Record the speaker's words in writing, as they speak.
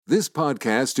This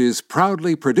podcast is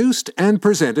proudly produced and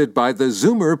presented by the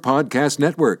Zoomer Podcast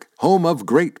Network, home of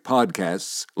great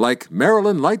podcasts like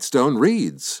Marilyn Lightstone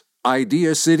Reads,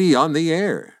 Idea City on the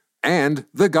Air, and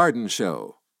The Garden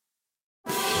Show.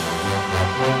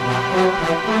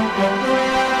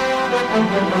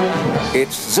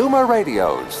 It's Zoomer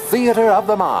Radio's Theater of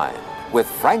the Mind with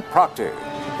Frank Proctor.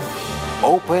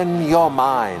 Open your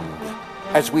mind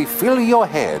as we fill your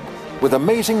head with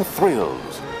amazing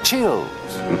thrills, chills,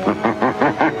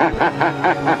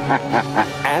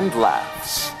 and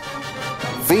laughs.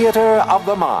 Theater of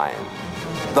the Mind.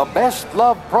 The best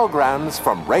love programs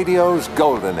from radio's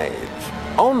golden age.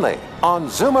 Only on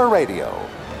Zoomer Radio.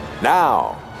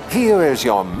 Now, here is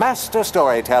your master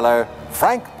storyteller,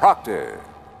 Frank Proctor.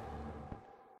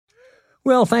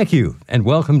 Well, thank you, and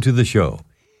welcome to the show.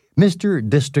 Mr.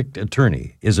 District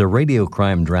Attorney is a radio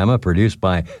crime drama produced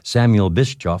by Samuel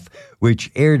Bischoff,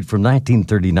 which aired from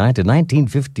 1939 to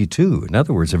 1952. In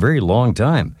other words, a very long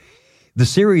time. The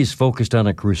series focused on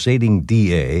a crusading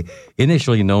DA,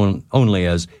 initially known only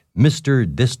as Mr.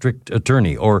 District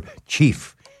Attorney, or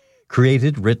Chief.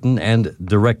 Created, written, and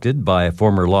directed by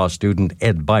former law student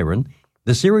Ed Byron,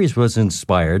 the series was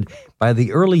inspired by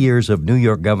the early years of New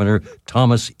York Governor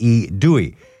Thomas E.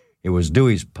 Dewey. It was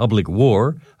Dewey's public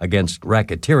war against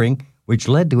racketeering which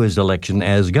led to his election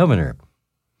as governor.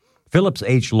 Phillips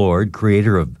H. Lord,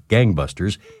 creator of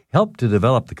Gangbusters, helped to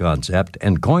develop the concept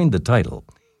and coined the title.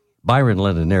 Byron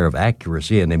lent an air of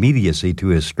accuracy and immediacy to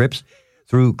his scripts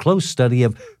through close study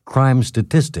of crime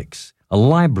statistics, a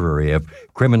library of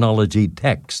criminology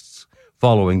texts,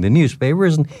 following the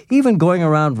newspapers, and even going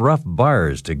around rough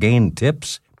bars to gain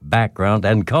tips, background,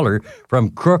 and color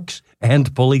from crooks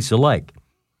and police alike.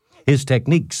 His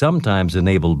technique sometimes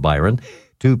enabled Byron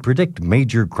to predict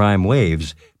major crime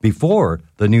waves before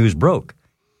the news broke.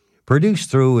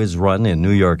 Produced through his run in New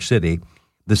York City,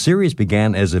 the series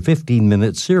began as a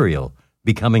 15-minute serial,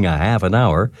 becoming a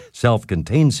half-an-hour,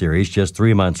 self-contained series just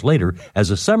 3 months later as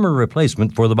a summer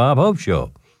replacement for The Bob Hope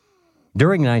Show.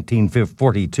 During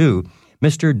 1942,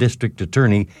 Mr. District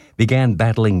Attorney began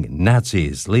battling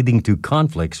Nazis, leading to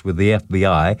conflicts with the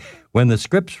FBI when the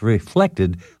scripts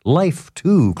reflected life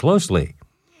too closely.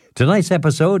 Tonight's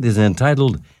episode is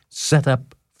entitled Set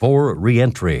Up for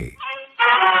Reentry.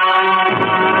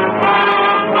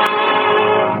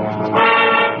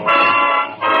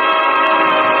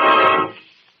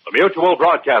 The Mutual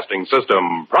Broadcasting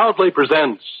System proudly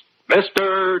presents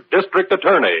Mr. District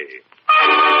Attorney.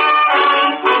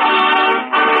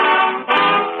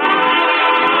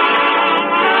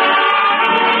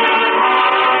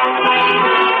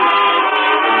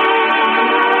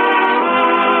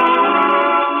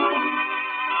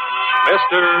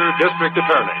 Mr. District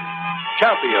Attorney,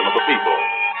 champion of the people,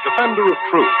 defender of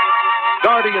truth,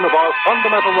 guardian of our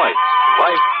fundamental rights,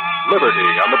 life, liberty,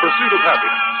 and the pursuit of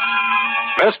happiness.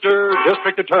 Mr.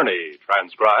 District Attorney,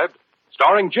 transcribed,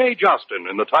 starring Jay Jostin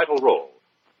in the title role,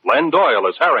 Len Doyle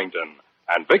as Harrington,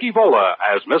 and Vicky Vola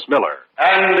as Miss Miller.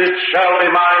 And it shall be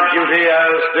my duty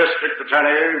as District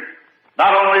Attorney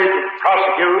not only to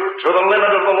prosecute to the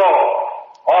limit of the law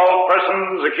all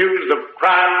persons accused of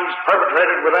crimes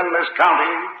perpetrated within this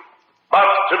county, but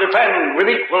to defend with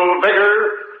equal vigor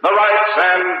the rights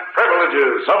and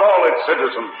privileges of all its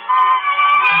citizens.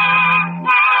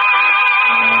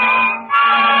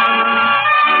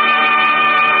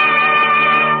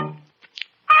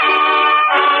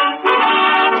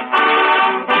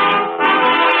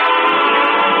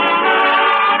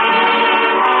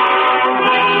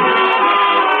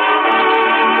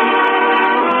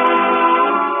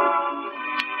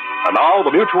 And now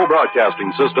the Mutual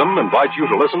Broadcasting System invites you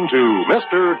to listen to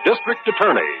Mr. District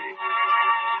Attorney.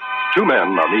 Two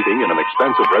men are meeting in an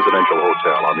expensive residential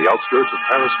hotel on the outskirts of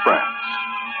Paris, France.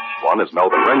 One is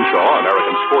Melvin Renshaw,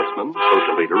 American sportsman,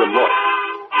 social leader, and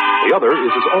lawyer. The other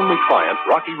is his only client,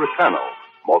 Rocky Ricano,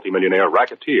 multimillionaire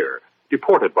racketeer,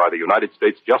 deported by the United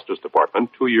States Justice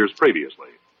Department 2 years previously.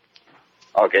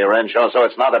 Okay, Renshaw, so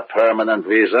it's not a permanent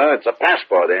visa. It's a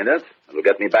passport, ain't it? It'll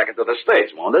get me back into the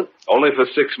States, won't it? Only for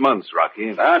 6 months,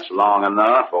 Rocky. That's long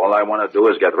enough. All I want to do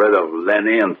is get rid of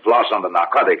Lenny and floss on the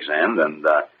narcotics end and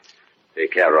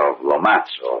take care of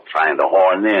Lomatz or trying to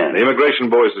horn in. The immigration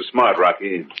boys are smart,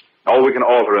 Rocky. All we can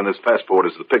alter in this passport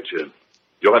is the picture.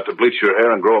 You'll have to bleach your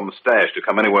hair and grow a mustache to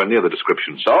come anywhere near the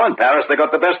description. So in Paris, they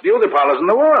got the best beauty parlors in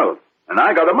the world. And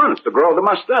I got a month to grow the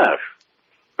mustache.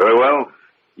 Very well.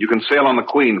 You can sail on the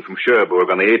Queen from Cherbourg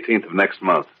on the 18th of next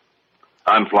month.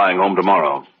 I'm flying home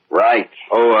tomorrow. Right.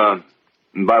 Oh,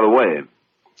 and by the way,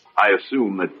 I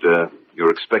assume that you're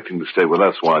expecting to stay with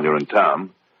us while you're in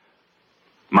town.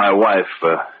 My wife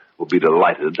will be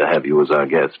delighted to have you as our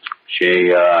guest.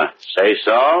 She, say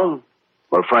so?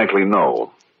 Well, frankly,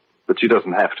 no. But she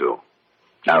doesn't have to.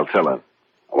 I'll tell her.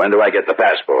 When do I get the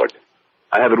passport?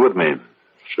 I have it with me.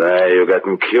 Say, you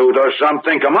getting cute or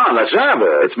something? Come on, let's have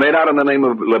it. It's made out in the name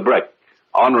of Lebrec.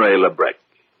 Henri Lebrec.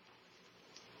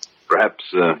 Perhaps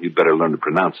you'd better learn to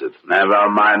pronounce it. Never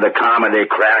mind the comedy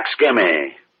cracks.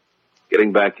 Gimme.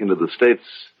 Getting back into the States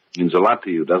means a lot to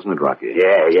you, doesn't it, Rocky?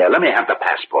 Yeah. Let me have the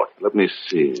passport. Let me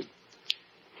see.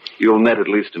 You'll net at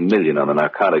least $1 million on the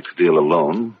narcotics deal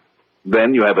alone.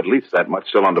 Then you have at least that much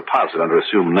still on deposit under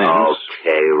assumed names.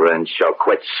 Okay, Renshaw,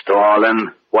 quit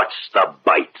stalling. What's the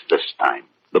bite this time?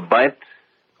 The bite?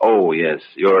 Oh, yes.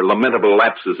 Your lamentable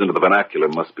lapses into the vernacular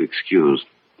must be excused.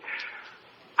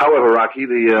 However, Rocky,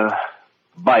 the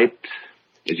bite,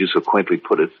 as you so quaintly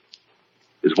put it,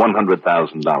 is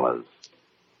 $100,000.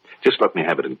 Just let me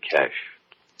have it in cash.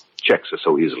 Checks are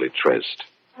so easily traced.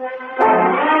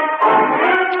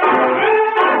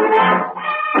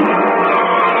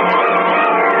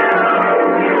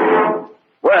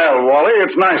 Well, Wally,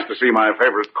 it's nice to see my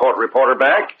favorite court reporter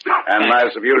back. And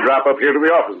nice of you to drop up here to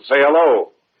the office and say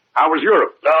hello. How was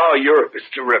Europe? Oh, Europe is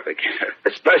terrific.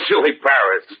 Especially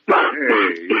Paris.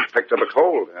 Hey, you picked up a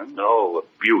cold, huh? Oh, a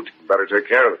beaut. Better take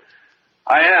care of it.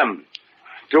 I am.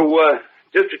 Do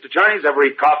district attorneys ever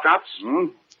eat cough drops?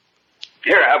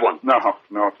 Here, have one.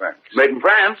 No, thanks. Made in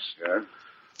France. Yeah?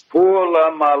 Pour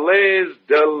la malaise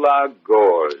de la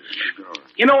gorge.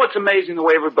 You know, it's amazing the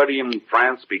way everybody in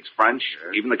France speaks French,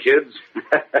 even the kids.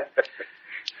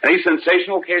 Any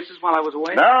sensational cases while I was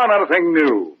away? No, not a thing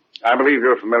new. I believe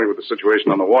you're familiar with the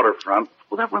situation on the waterfront.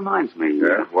 Well, that reminds me.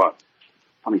 Yeah, what?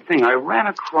 Funny thing, I ran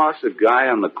across a guy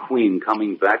on the Queen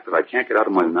coming back that I can't get out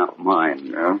of my mind.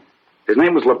 Yeah? His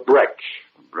name was Lebrec.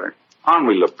 Lebrec?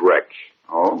 Henri Lebrec.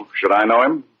 Oh, should I know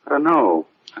him? I don't know.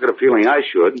 I got a feeling I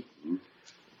should.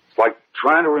 It's like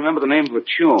trying to remember the name of a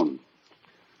tune.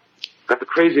 Got the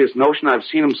craziest notion I've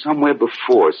seen him somewhere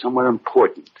before, somewhere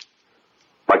important.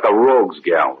 Like the Rogues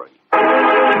Gallery.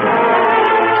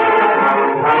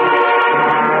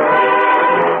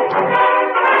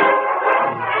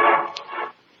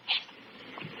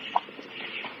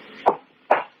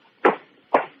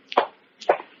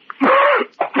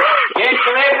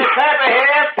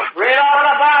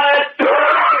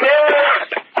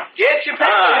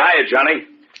 Johnny.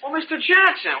 Well, Mr.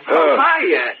 Johnson,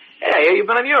 hi. Hey, you've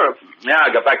been in Europe. Yeah,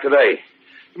 I got back today.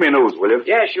 Give me a news, will you?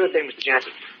 Yeah, sure thing, Mr.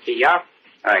 Johnson. Here you are.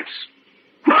 Thanks.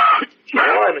 Boy,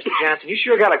 Mr. Johnson, you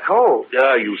sure got a cold.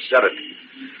 Yeah, you said it.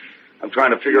 I'm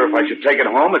trying to figure if I should take it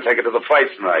home or take it to the fight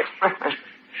tonight.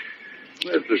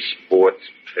 Where's the sports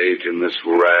page in this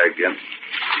rag?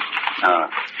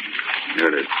 Here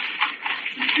it is.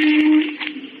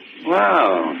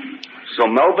 Wow. So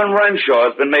Melvin Renshaw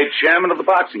has been made chairman of the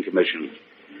Boxing Commission.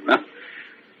 Huh?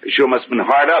 He sure must have been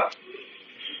hard up.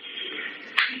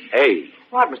 Hey.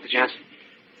 What, Mr. Johnson?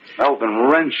 Melvin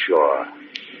Renshaw.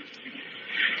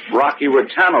 Rocky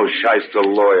Rotano's shyster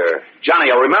lawyer.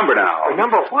 Johnny, I remember now.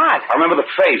 Remember what? I remember the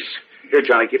face. Here,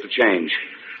 Johnny, keep the change.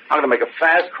 I'm going to make a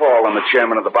fast call on the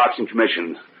chairman of the Boxing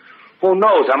Commission. Who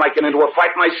knows? I might get into a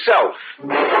fight myself.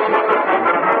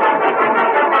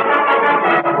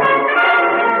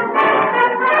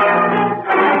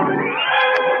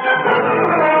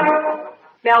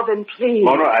 Melvin, please.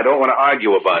 Mona, I don't want to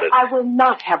argue about it. I will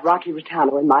not have Rocky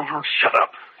Rotano in my house. Shut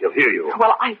up. He'll hear you.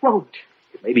 Well, I won't.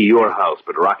 It may be your house,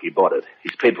 but Rocky bought it.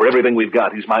 He's paid for everything we've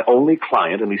got. He's my only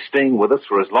client, and he's staying with us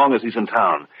for as long as he's in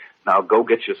town. Now go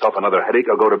get yourself another headache,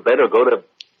 or go to bed, or go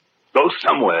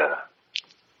somewhere.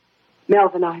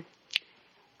 Melvin,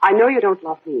 I know you don't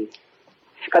love me.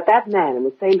 But that man in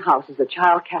the same house as a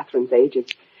child Catherine's age is...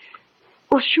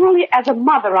 Well, surely as a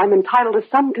mother, I'm entitled to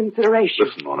some consideration.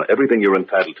 Listen, Mona, everything you're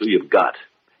entitled to, you've got.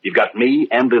 You've got me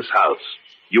and this house.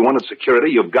 You wanted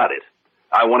security, you've got it.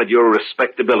 I wanted your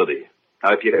respectability.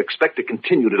 Now, if you expect to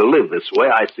continue to live this way,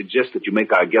 I suggest that you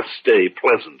make our guest stay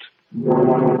pleasant.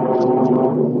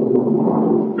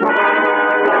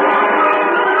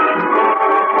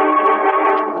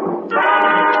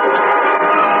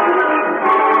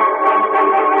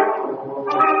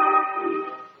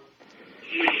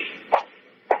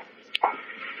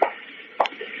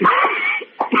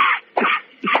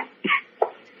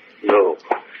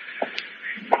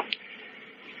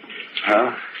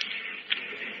 Huh?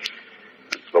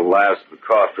 That's the last of the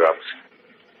cough drops.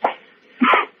 I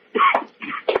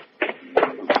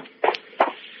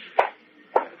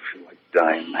feel like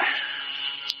dying.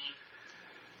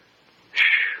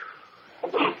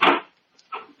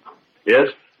 Yes?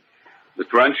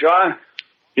 Mr. Renshaw?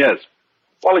 Yes.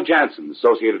 Wally Johnson,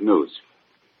 Associated News.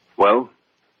 Well?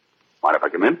 Mind if I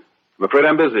come in? I'm afraid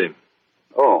I'm busy.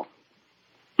 Oh.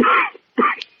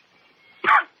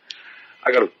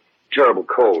 I got a terrible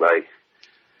cold. I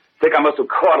think I must have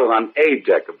caught it on A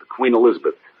deck of the Queen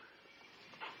Elizabeth.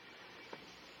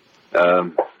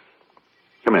 Come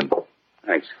in.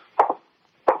 Thanks.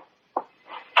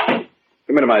 Come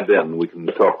into my den. We can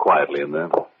talk quietly in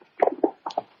there.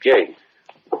 Okay.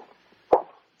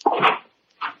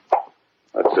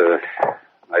 That's a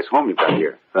nice home you've got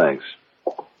here. Thanks.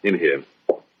 In here.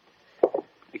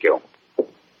 Thank you.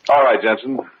 All right,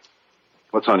 Jensen.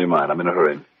 What's on your mind? I'm in a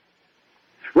hurry.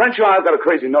 Renshaw, I've got a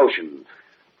crazy notion.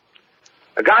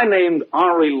 A guy named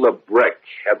Henri Lebrec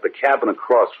had the cabin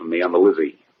across from me on the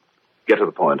Lizzie. Get to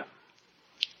the point.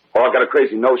 Oh, I've got a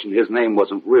crazy notion his name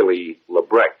wasn't really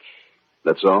Lebrec.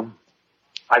 That's all?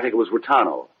 I think it was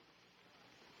Rattano.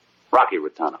 Rocky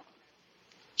Rattano.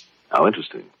 How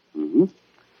interesting. Mm-hmm.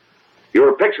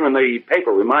 Your picture in the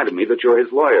paper reminded me that you're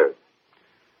his lawyer.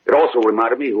 It also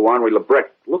reminded me who Henri Lebrec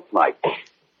looked like.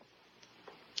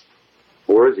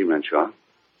 Where is he, Renshaw?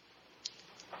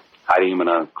 Hiding him in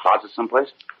a closet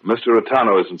someplace? Mr.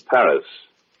 Rattano is in Paris.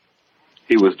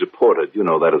 He was deported. You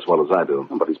know that as well as I do.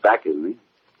 Oh, but he's back, isn't he?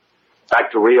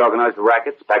 Back to reorganize the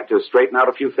rackets, back to straighten out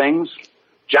a few things,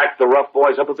 jack the rough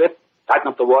boys up a bit, tighten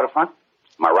up the waterfront.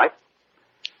 Am I right?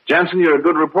 Jansen, you're a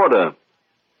good reporter.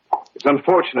 It's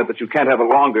unfortunate that you can't have a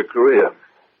longer career.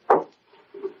 Oh,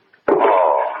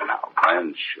 now,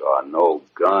 Renshaw, no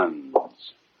guns.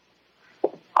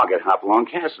 I'll get Hopalong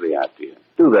Cassidy after you.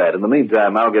 Do that. In the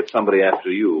meantime, I'll get somebody after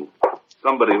you.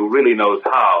 Somebody who really knows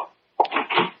how.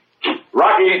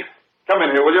 Rocky, come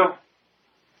in here, will you?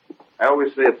 I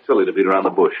always say it's silly to beat around the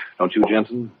bush. Don't you,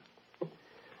 Jensen?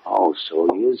 Oh, so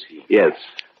is he? Yes.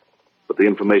 But the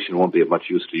information won't be of much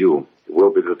use to you. It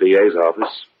will be to the DA's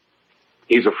office.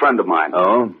 He's a friend of mine.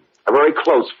 Oh? A very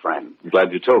close friend. I'm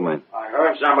glad you told me. I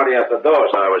heard somebody at the door,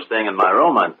 so I was staying in my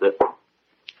room until...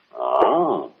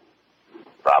 Oh.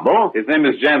 Trouble? His name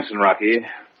is Jansen, Rocky.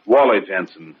 Wally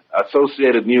Jansen.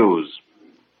 Associated News.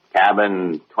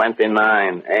 Cabin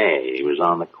 29A. He was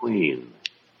on the Queen.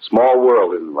 Small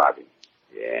world, isn't it, Rocky?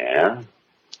 Yeah.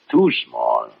 Too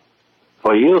small.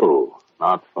 For you,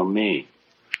 not for me.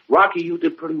 Rocky, you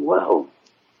did pretty well.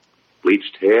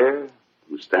 Bleached hair,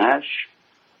 mustache.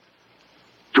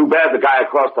 Too bad the guy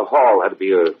across the hall had to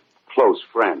be a close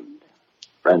friend.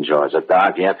 Renshaw, is it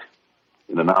dark yet?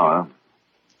 In an hour.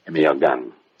 Give me your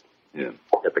gun. Yeah.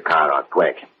 Get the car out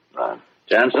quick.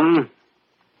 Jensen,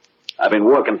 I've been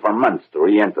working for months to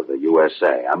re-enter the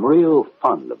USA. I'm real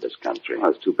fond of this country. Oh,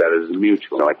 it's too bad it isn't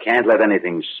mutual. So I can't let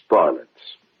anything spoil it.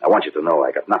 I want you to know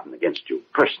I got nothing against you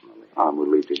personally. I'm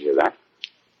relieved to hear that.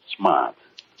 Smart,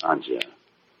 aren't you?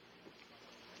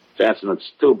 Jensen,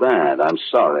 it's too bad. I'm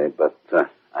sorry, but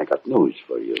I got news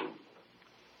for you.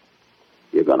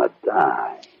 You're gonna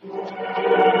die.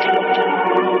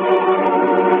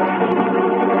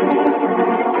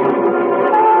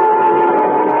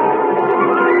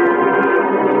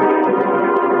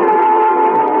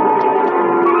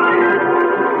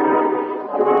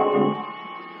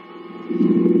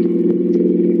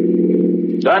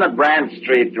 Turn at Brand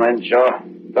Street, Renshaw.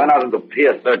 Turn out into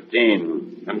Pier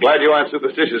 13. I'm glad you aren't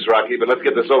superstitious, Rocky, but let's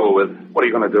get this over with. What are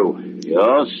you going to do?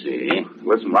 You'll see.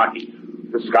 Listen, Rocky,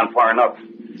 this has gone far enough.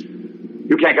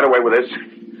 You can't get away with this.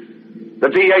 The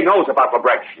DA knows about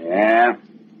Lebrec. Yeah?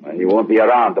 Well, he won't be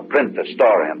around to print the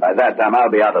story, and by that time I'll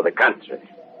be out of the country.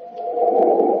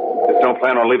 Just don't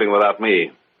plan on leaving without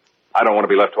me. I don't want to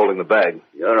be left holding the bag.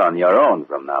 You're on your own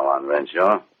from now on,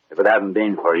 Renshaw. If it hadn't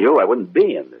been for you, I wouldn't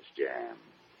be in this jam.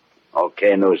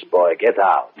 Okay, newsboy, get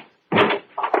out.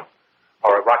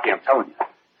 All right, Rocky, I'm telling you.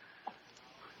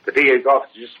 The DA's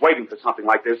office is just waiting for something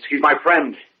like this. He's my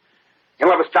friend. He'll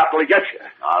never stop till he gets you.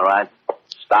 All right.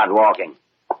 Start walking.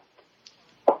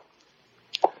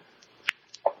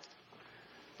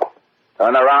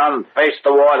 Turn around and face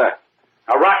the water.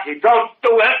 Now, Rocky, don't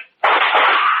do it.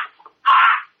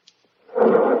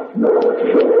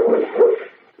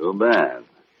 Too bad.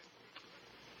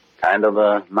 Kind of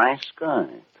a nice guy,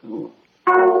 too.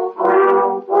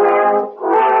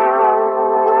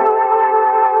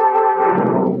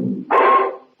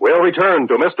 We'll return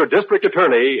to Mr. District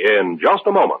Attorney in just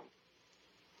a moment.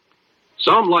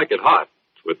 Some like it hot,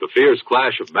 with the fierce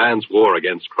clash of man's war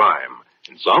against crime.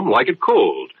 And some like it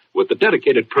cold, with the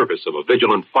dedicated purpose of a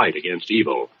vigilant fight against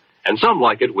evil. And some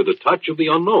like it with a touch of the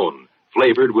unknown,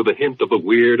 flavored with a hint of the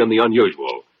weird and the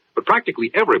unusual. But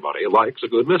practically everybody likes a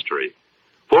good mystery.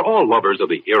 For all lovers of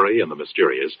the eerie and the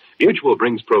mysterious, Mutual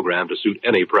brings program to suit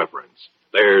any preference.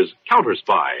 There's Counter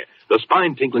Spy, the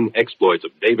spine-tingling exploits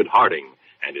of David Harding,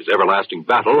 and his everlasting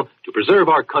battle to preserve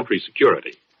our country's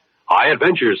security. High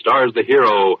Adventure stars the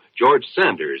hero, George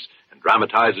Sanders, and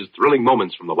dramatizes thrilling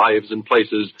moments from the lives and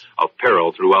places of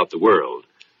peril throughout the world.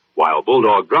 While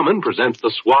Bulldog Drummond presents the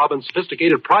suave and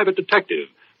sophisticated private detective,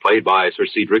 played by Sir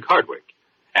Cedric Hardwicke.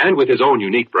 And with his own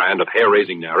unique brand of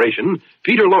hair-raising narration,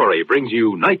 Peter Lorre brings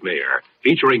you Nightmare,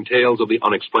 featuring tales of the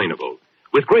unexplainable.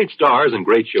 With great stars and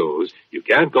great shows, you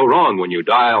can't go wrong when you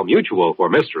dial Mutual for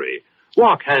mystery.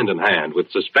 Walk hand in hand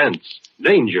with suspense,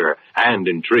 danger, and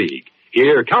intrigue.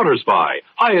 Hear Counter Spy,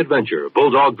 High Adventure,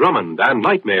 Bulldog Drummond, and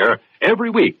Nightmare every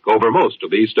week over most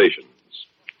of these stations.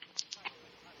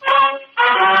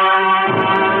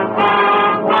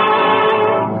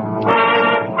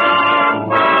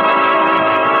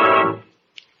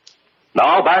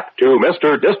 Now back to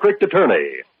Mr. District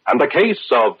Attorney and the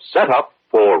case of setup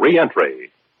for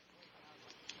re-entry.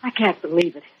 I can't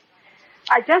believe it.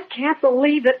 I just can't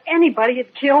believe that anybody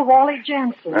had killed Wally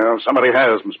Jensen. Well, somebody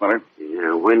has, Miss Miller.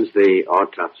 Yeah, when's the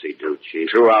autopsy due, Chief?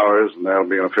 2 hours, and there'll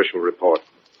be an official report.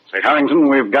 Say, Harrington,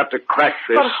 we've got to crack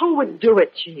this. But who would do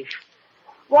it, Chief?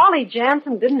 Wally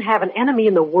Jensen didn't have an enemy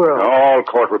in the world. All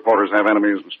court reporters have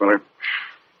enemies, Miss Miller.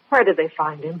 Where did they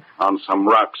find him? On some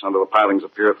rocks under the pilings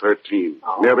of Pier 13,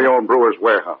 near the old brewer's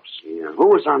warehouse. Yeah, who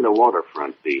was on the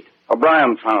waterfront beat?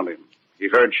 O'Brien found him. He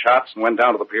heard shots and went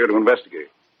down to the pier to investigate.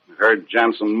 He heard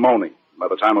Jansen moaning. By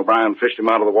the time O'Brien fished him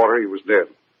out of the water, he was dead.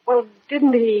 Well,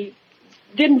 didn't he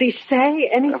say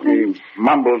anything? He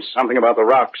mumbled something about the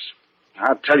rocks.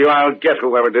 I tell you, I'll get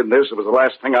whoever did this. It was the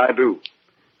last thing I do.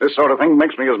 This sort of thing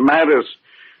makes me as mad as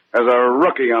a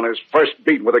rookie on his first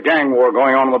beat with a gang war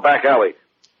going on in the back alley.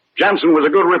 Jansen was a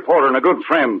good reporter and a good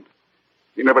friend.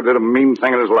 He never did a mean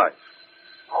thing in his life.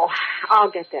 Oh,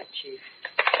 I'll get that, Chief.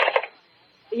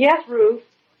 Yes, Ruth.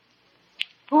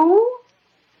 Who?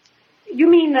 You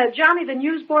mean Johnny the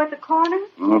newsboy at the corner?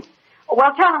 Mm-hmm. Oh,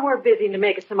 well, tell him we're busy and to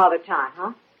make it some other time,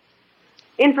 huh?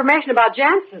 Information about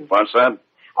Jansen. What's that?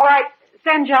 All right,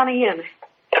 send Johnny in.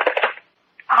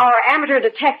 Our amateur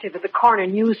detective at the corner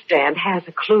newsstand has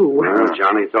a clue. Well,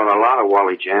 Johnny thought a lot of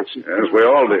Wally Jansen. Yes, we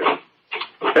all did.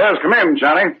 Yes, come in,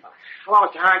 Johnny. Hello,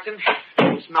 Mr. Harrington.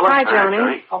 Miss Miller. Hi,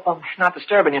 Johnny. Hope I'm not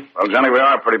disturbing you. Well, Johnny, we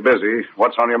are pretty busy.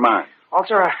 What's on your mind? Well,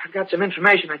 sir, I've got some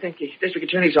information I think the district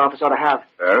attorney's office ought to have.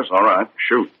 Yes, all right.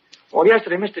 Shoot. Well,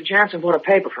 yesterday, Mr. Jansen bought a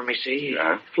paper for me, see? He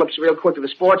flips real quick to the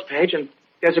sports page, and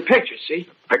there's a picture, see?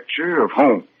 Picture of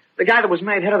whom? The guy that was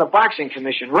made head of the boxing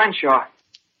commission, Renshaw.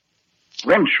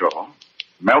 Renshaw?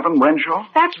 Melvin Renshaw?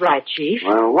 That's right, Chief.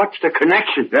 Well, what's the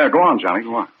connection? Yeah, go on, Johnny,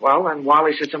 go on. Well, and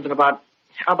Wally said something about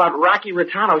Rocky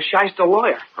Ritano, shyster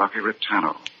lawyer. Rocky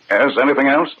Ritano. Yes, anything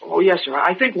else? Oh, yes, sir.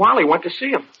 I think Wally went to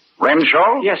see him.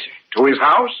 Renshaw? Yes, sir. To his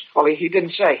house? Well, he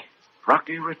didn't say.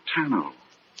 Rocky Ritano.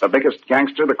 The biggest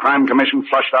gangster the crime commission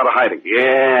flushed out of hiding.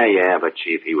 Yeah, but,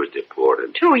 Chief, he was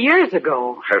deported. 2 years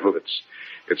ago. Hell,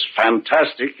 it's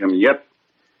fantastic, and yet...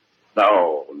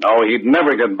 No, he'd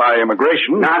never get by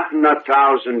immigration. Not in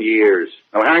 1,000 years.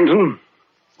 Now, Harrington,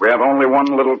 we have only one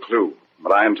little clue,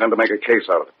 but I intend to make a case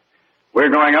out of it. We're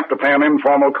going up to pay an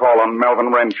informal call on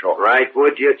Melvin Renshaw. Right,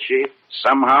 would you, Chief?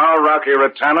 Somehow, Rocky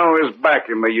Ritano is back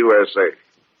in the USA.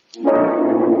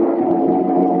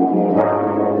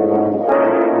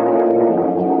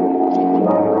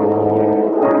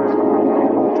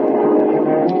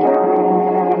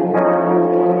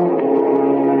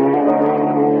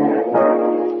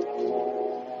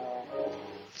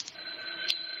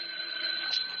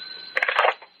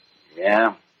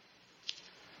 Yeah?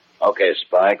 Okay,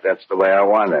 Spike, that's the way I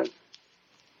want it.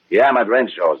 Yeah, I'm at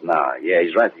Renshaw's now. Yeah,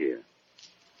 he's right here.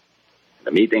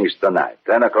 The meeting's tonight,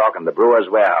 10 o'clock in the brewer's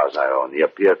warehouse I own, near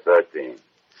Pier 13.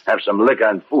 Have some liquor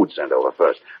and food sent over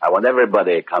first. I want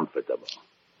everybody comfortable.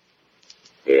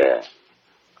 Yeah,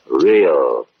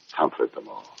 real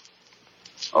comfortable.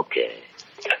 Okay.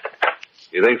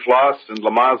 You think Floss and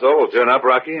Lamazzo will turn up,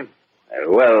 Rocky?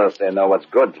 Well, if they know what's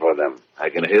good for them. I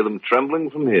can hear them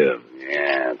trembling from here.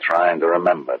 Yeah, trying to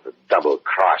remember the double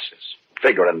crosses.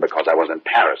 Figuring because I was in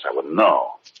Paris, I would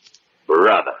know.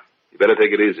 Brother. You better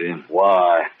take it easy.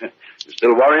 Why? You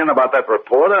still worrying about that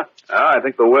reporter? I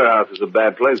think the warehouse is a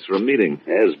bad place for a meeting.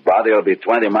 His body will be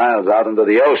 20 miles out into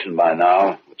the ocean by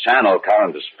now. The channel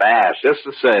current is fast. Just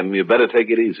the same, you better take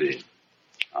it easy.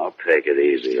 I'll take it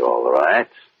easy, all right.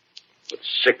 With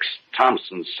 6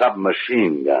 Thompson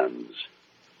submachine guns.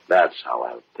 That's how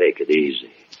I'll take it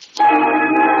easy.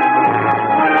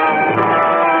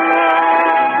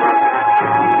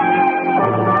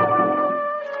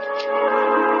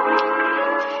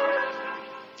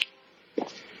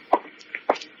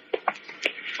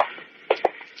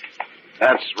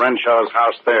 That's Renshaw's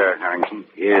house there, Harrington.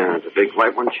 Yeah, the big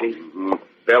white one, Chief? Mm-hmm.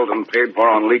 Built and paid for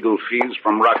on legal fees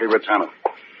from Rocky Ritano.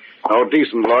 No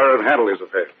decent lawyer would handle his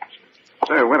affairs.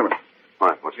 Say, wait a minute.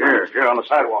 What? What's Here on the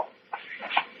sidewalk.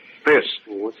 This.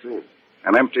 What's that?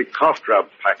 An empty cough drop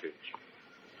package.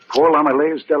 Poor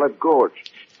Lamellay's de la Gorge.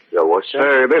 Yo, what's that?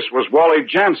 Say, this was Wally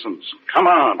Jansen's. Come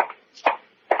on.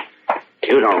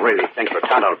 You don't really think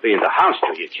Bertano will be in the house,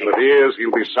 do you, Chief? If he is,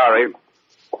 he'll be sorry.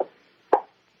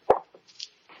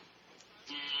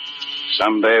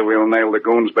 Someday we'll nail the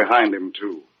goons behind him,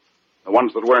 too. The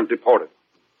ones that weren't deported.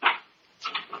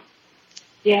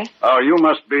 Yes? Oh, you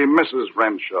must be Mrs.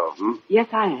 Renshaw, hmm? Yes,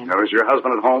 I am. Now, is your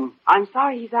husband at home? I'm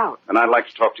sorry he's out. And I'd like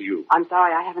to talk to you. I'm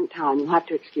sorry I haven't time. You'll have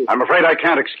to excuse me. I'm afraid I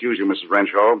can't excuse you, Mrs.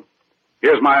 Renshaw.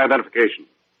 Here's my identification.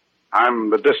 I'm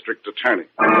the district attorney.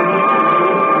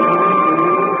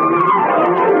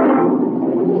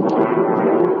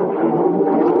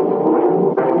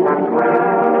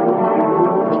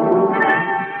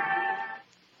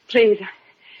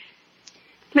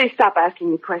 Please stop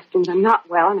asking me questions. I'm not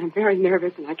well, and I'm very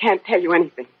nervous, and I can't tell you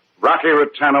anything. Rocky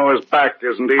Rotano is back,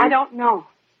 isn't he? I don't know.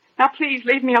 Now, please,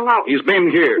 leave me alone. He's been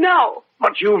here. No.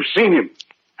 But you've seen him,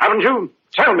 haven't you?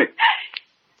 Tell me.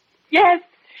 Yes.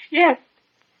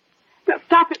 Now,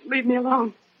 stop it and leave me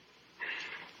alone.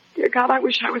 Dear God, I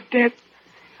wish I was dead.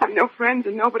 I've no friends,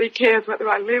 and nobody cares whether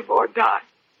I live or die.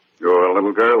 Your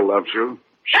little girl loves you.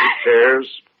 She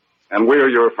cares. And we're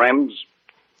your friends.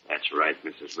 That's right,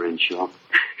 Mrs. Renshaw.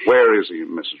 Where is he,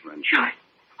 Mrs. Renshaw?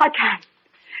 I can't.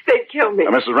 They'd kill me.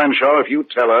 Now, Mrs. Renshaw, if you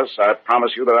tell us, I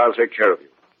promise you that I'll take care of you.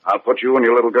 I'll put you and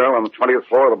your little girl on the 20th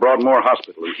floor of the Broadmoor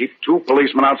Hospital and keep 2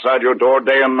 policemen outside your door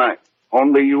day and night.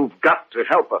 Only you've got to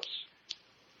help us.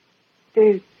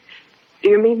 Do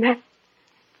you mean that?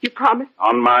 You promise?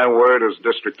 On my word as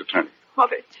district attorney. Well,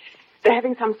 they're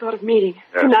having some sort of meeting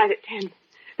tonight at 10.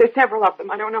 There's several of them.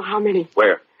 I don't know how many.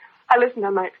 Where? I listened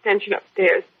on my extension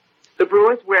upstairs. The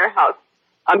Brewer's Warehouse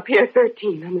on Pier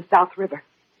 13 on the South River.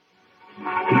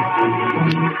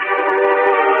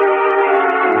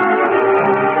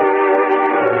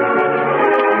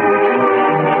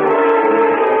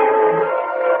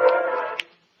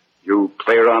 You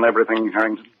clear on everything,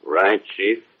 Harrington? Right,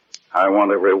 Chief. I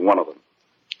want every one of them.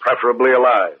 Preferably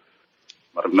alive.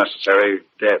 But if necessary,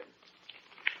 dead.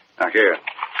 Now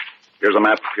here's a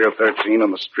map of Pier 13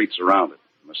 and the streets around it.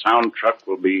 The sound truck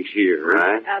will be here.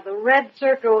 Right. The red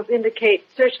circles indicate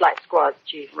searchlight squads,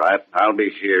 Chief. Right. I'll be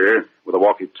here with a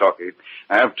walkie-talkie.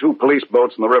 I have 2 police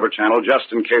boats in the river channel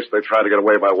just in case they try to get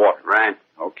away by water. Right.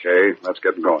 Okay, let's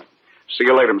get going. See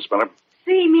you later, Miss Miller.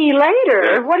 See me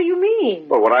later? Yeah. What do you mean?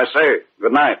 Well, what I say.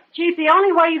 Good night. Chief, the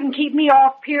only way you can keep me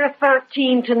off Pier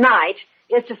 13 tonight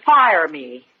is to fire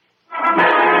me.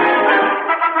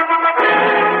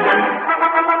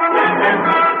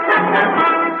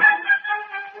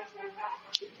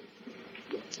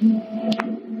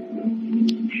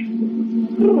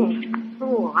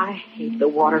 Oh, I hate the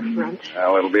waterfront.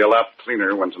 Well, it'll be a lot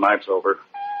cleaner when tonight's over.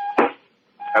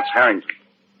 That's Harrington.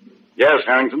 Yes,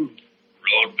 Harrington.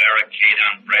 Road barricade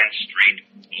on Brant Street.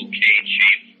 Okay,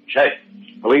 Chief. Check.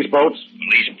 Police boats?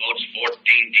 Police boats 14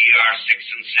 DR 6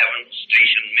 and 7,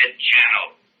 station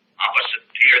mid-channel, opposite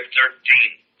Pier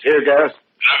 13. Tear gas?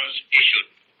 Guns issued.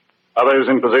 Others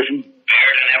in position?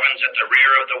 Baird and Evans at the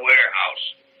rear of the warehouse.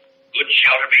 Good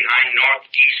shelter behind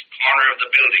northeast corner of the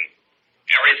building.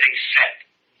 Everything set.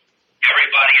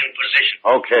 Everybody in position.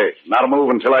 Okay. Not a move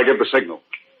until I give the signal.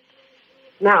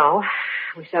 Now,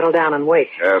 we settle down and wait.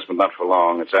 Yes, but not for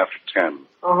long. It's after 10.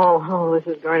 Oh, this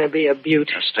is going to be a beaut.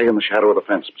 Now stay in the shadow of the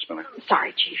fence, Miss Miller.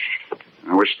 Sorry, Chief.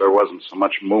 I wish there wasn't so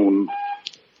much moon.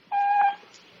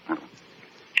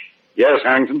 Yes,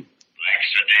 Harrington? Black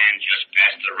sedan just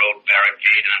past the road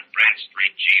barricade on Brant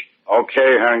Street, Chief.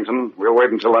 Okay, Harrington. We'll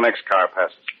wait until the next car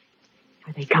passes.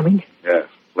 Are they coming? Yes.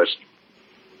 Listen.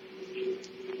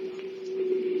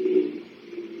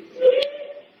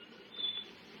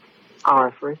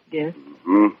 Our first guess.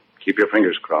 Mm-hmm. Keep your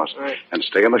fingers crossed. Right. And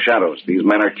stay in the shadows. These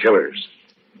men are killers.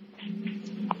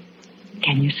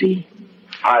 Can you see?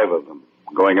 5 of them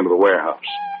going into the warehouse.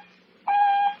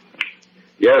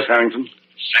 Yes, Harrington?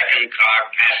 Second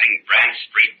car passing Brant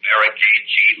Street barricade,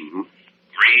 Chief. Mm-hmm.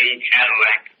 Green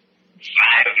Cadillac.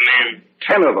 5 men.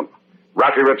 10 of them.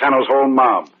 Rocky Rotano's whole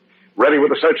mob. Ready with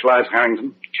the searchlights,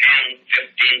 Harrington. 10,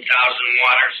 15,000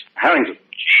 waters. Harrington.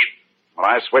 Chief. When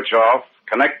I switch off,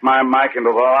 connect my mic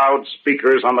into the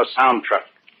loudspeakers on the sound truck.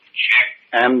 Check.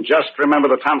 And just remember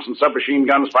the Thompson submachine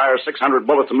guns fire 600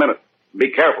 bullets a minute.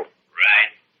 Be careful.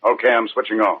 Right. Okay, I'm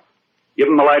switching off. Give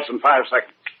them the lights in 5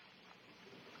 seconds.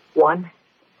 1,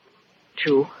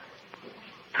 2,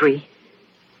 3,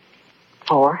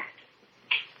 4,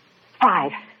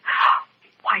 5.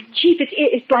 Why, Chief,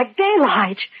 it's like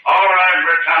daylight. All right,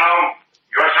 Rotano.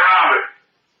 You're surrounded.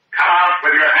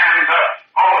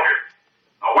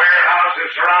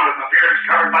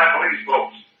 escorted by police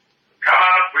boats. Come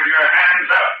out with your hands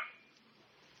up.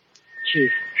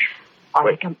 Chief,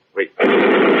 are they come? Wait. Watch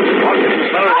it,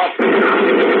 Miss Miller. Watch it.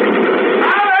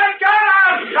 Come and get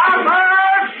us,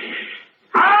 choppers!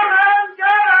 Come and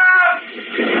get us!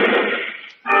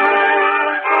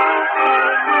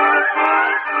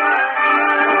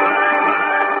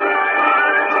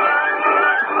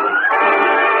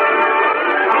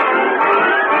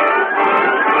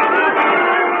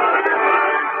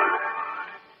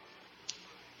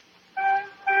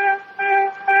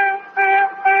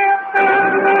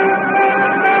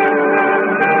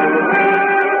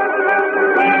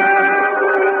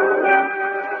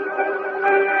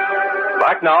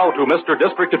 Back now to Mr.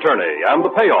 District Attorney and the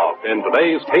payoff in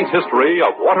today's case history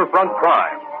of waterfront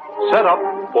crime. Set up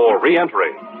for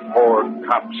re-entry. 4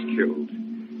 cops killed.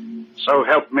 So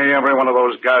help me, every one of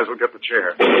those guys will get the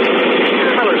chair.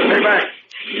 Miller, stay back.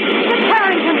 It's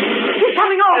Harrington. He's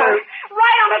coming over.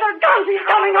 Right under their guns, he's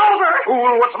coming over.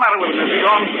 Fool, what's the matter with him? Is he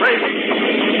gone crazy?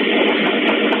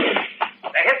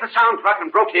 They hit the sound truck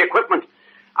and broke the equipment.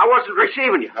 I wasn't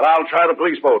receiving you. Well, I'll try the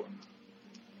police boat.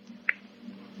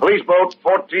 Police boat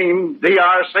 14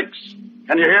 DR6.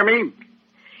 Can you hear me?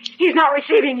 He's not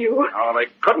receiving you. Oh, they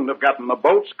couldn't have gotten the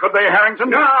boats, could they, Harrington?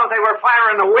 No, they were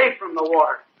firing away from the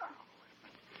water.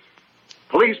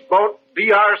 Police boat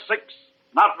DR6,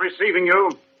 not receiving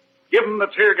you. Give them the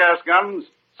tear gas guns.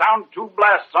 Sound 2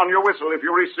 blasts on your whistle if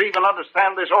you receive and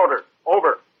understand this order.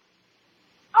 Over.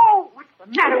 Oh, what's the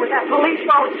matter with that police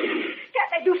boat? Can't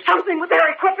they do something with their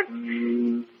equipment?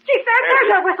 Chief, there's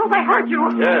their whistle. They heard you.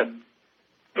 Yes.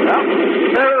 Well,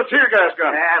 there are the tear gas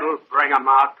guns. That'll bring them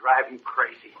out, drive them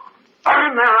crazy.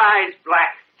 Burn their eyes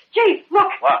black. Chief,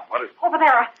 look. What is it? Over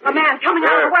there, a man coming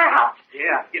out of the warehouse.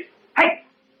 Yeah. Hey,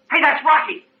 that's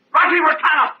Rocky. Rocky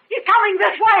Rotano. He's coming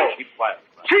this way. Keep quiet.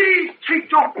 Chief,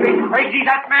 don't be crazy.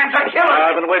 That man's a killer.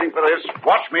 I've been waiting for this.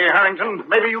 Watch me, Harrington.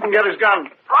 Maybe you can get his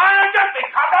gun. Try and get me,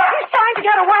 copper. He's trying to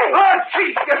get away. Oh,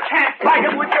 Chief, you can't fight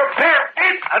him with your bare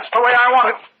fists. That's the way I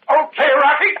want it. Okay,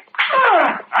 Rocky.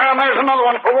 And there's another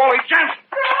one for Wally Jensen.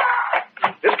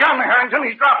 His gun, Harrington.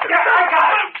 He's dropped it. Yes, I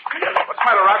got him. What's the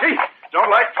matter, Rocky? Don't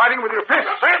like fighting with your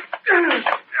fists, eh?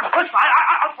 Listen,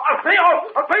 I'll pay off.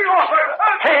 I'll pay off.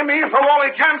 Pay me for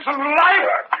Wally Jensen's life.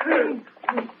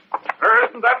 There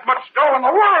isn't that much dough in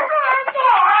the world.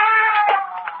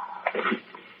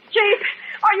 Chief,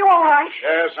 are you all right?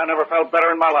 Yes, I never felt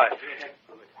better in my life.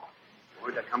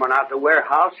 Word they're coming out the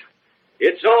warehouse.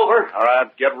 It's over. All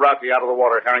right, get Rocky out of the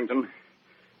water, Harrington.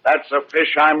 That's a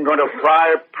fish I'm going to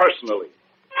fry personally.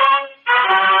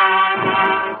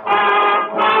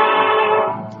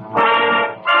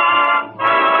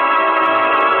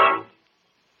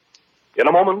 In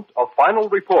a moment, a final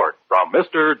report from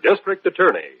Mr. District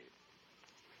Attorney.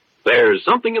 There's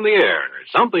something in the air,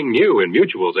 something new in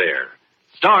Mutual's air.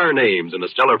 Star names in the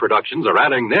stellar productions are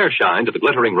adding their shine to the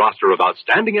glittering roster of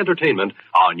outstanding entertainment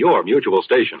on your Mutual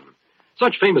station.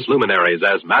 Such famous luminaries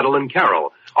as Madeline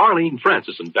Carroll, Arlene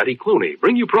Francis, and Betty Clooney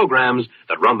bring you programs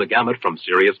that run the gamut from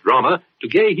serious drama to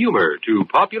gay humor to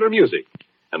popular music.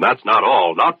 And that's not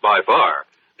all, not by far.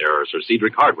 There are Sir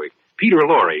Cedric Hardwicke, Peter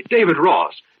Lorre, David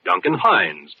Ross, Duncan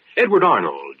Hines, Edward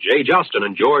Arnold, Jay Jostin,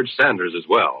 and George Sanders as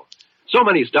well. So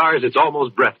many stars, it's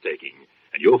almost breathtaking.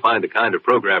 And you'll find the kind of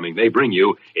programming they bring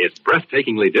you is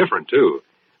breathtakingly different, too.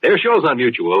 Their shows on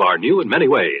Mutual are new in many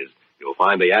ways. You'll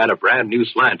find they add a brand new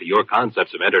slant to your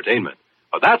concepts of entertainment.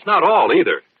 But that's not all,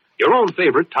 either. Your own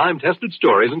favorite time-tested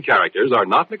stories and characters are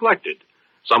not neglected.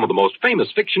 Some of the most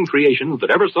famous fiction creations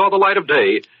that ever saw the light of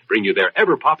day bring you their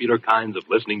ever-popular kinds of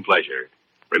listening pleasure.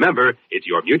 Remember, it's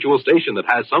your Mutual station that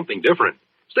has something different.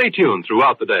 Stay tuned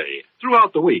throughout the day,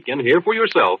 throughout the week, and hear for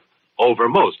yourself over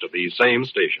most of these same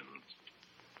stations.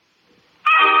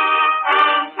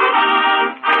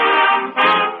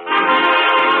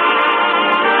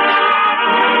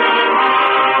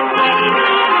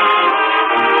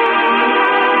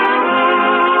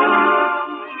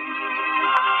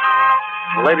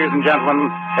 Ladies and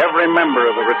gentlemen, every member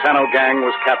of the Rotano gang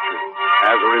was captured.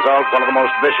 As a result, one of the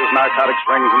most vicious narcotics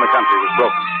rings in the country was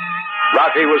broken.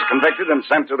 Rocky was convicted and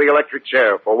sent to the electric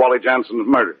chair for Wally Jansen's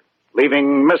murder,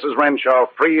 leaving Mrs. Renshaw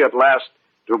free at last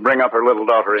to bring up her little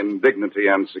daughter in dignity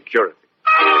and security.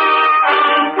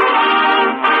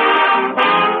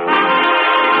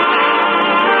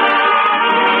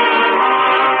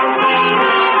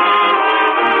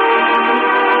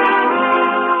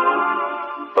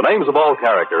 The names of all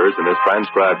characters in this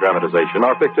transcribed dramatization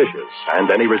are fictitious, and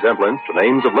any resemblance to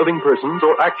names of living persons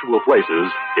or actual places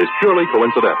is purely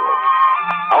coincidental.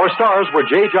 Our stars were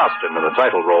Jay Jostin in the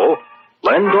title role,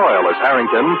 Len Doyle as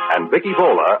Harrington, and Vicky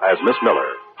Vola as Miss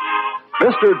Miller.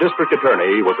 Mr. District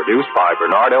Attorney was produced by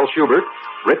Bernard L. Schubert,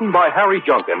 written by Harry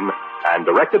Junkin, and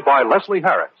directed by Leslie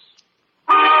Harris.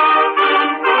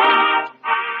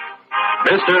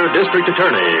 Mr. District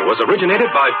Attorney was originated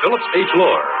by Phillips H.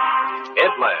 Lohr.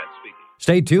 Ed Ladd speaking.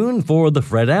 Stay tuned for The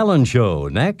Fred Allen Show,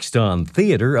 next on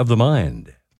Theater of the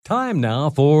Mind. Time now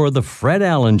for The Fred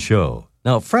Allen Show.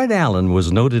 Now, Fred Allen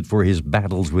was noted for his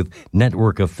battles with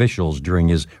network officials during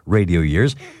his radio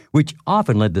years, which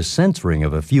often led to censoring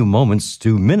of a few moments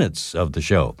to minutes of the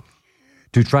show.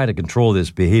 To try to control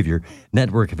this behavior,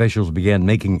 network officials began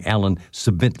making Allen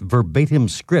submit verbatim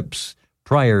scripts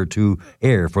prior to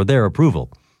air for their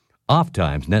approval.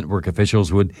 Oftentimes, network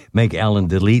officials would make Allen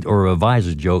delete or revise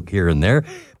a joke here and there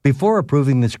before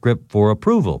approving the script for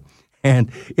approval.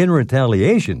 And in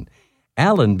retaliation,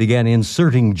 Allen began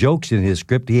inserting jokes in his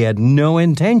script he had no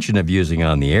intention of using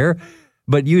on the air,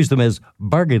 but used them as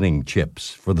bargaining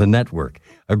chips for the network,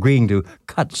 agreeing to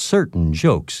cut certain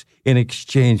jokes in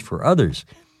exchange for others.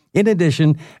 In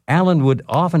addition, Allen would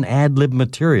often ad-lib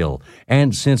material,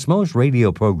 and since most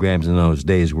radio programs in those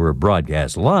days were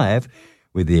broadcast live,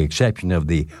 with the exception of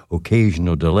the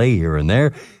occasional delay here and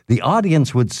there, the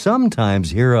audience would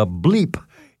sometimes hear a bleep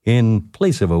in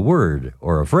place of a word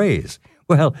or a phrase.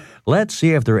 Well, let's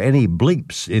see if there are any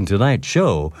bleeps in tonight's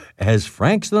show, as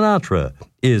Frank Sinatra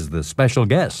is the special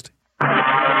guest.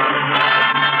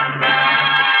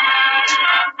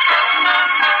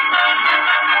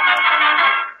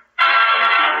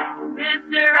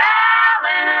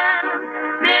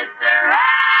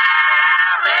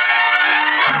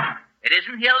 It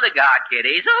isn't Hildegard,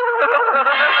 kiddies.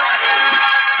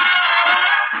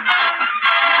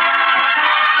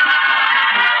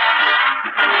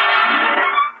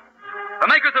 The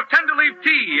makers of Tender Leaf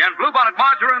Tea and Bluebonnet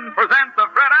Margarine present The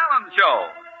Fred Allen Show.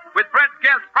 With Fred's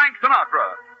guest, Frank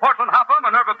Sinatra. Portland Hopper,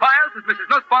 Minerva Pius as Mrs.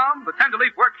 Nussbaum, the Tender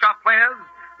Leaf Workshop Players,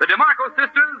 the DeMarco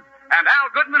Sisters, and Al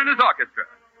Goodman and his orchestra.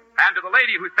 And to the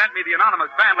lady who sent me the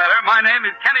anonymous fan letter, my name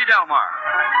is Kenny Delmar.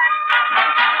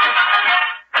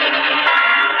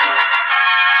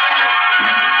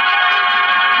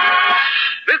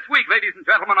 This week, ladies and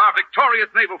gentlemen, our victorious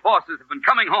naval forces have been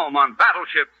coming home on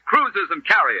battleships, cruisers, and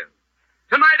carriers.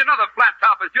 Tonight, another flat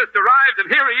top has just arrived,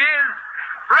 and here he is,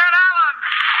 Fred Allen!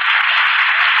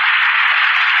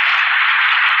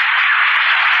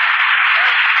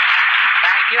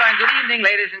 Thank you, and good evening,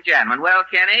 ladies and gentlemen. Well,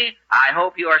 Kenny, I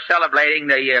hope you are celebrating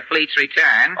the fleet's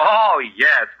return. Oh,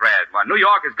 yes, Fred. Well, New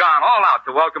York has gone all out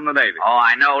to welcome the Navy. Oh,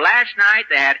 I know. Last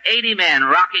night, they had 80 men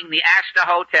rocking the Astor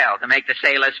Hotel to make the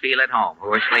sailors feel at home who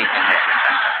were sleeping there.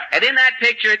 And in that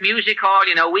picture at Music Hall,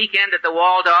 you know, Weekend at the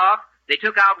Waldorf, they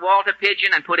took out Walter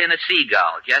Pigeon and put in a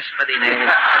seagull just for the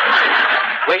Navy.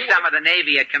 Wish some of the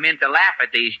Navy had come in to laugh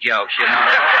at these jokes, you know.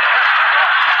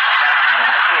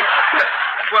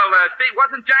 Well, Steve,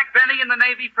 wasn't Jack Benny in the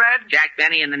Navy, Fred? Jack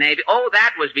Benny in the Navy? Oh,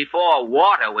 that was before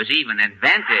water was even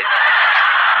invented.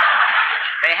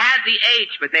 They had the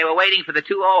H, but they were waiting for the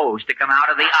two O's to come out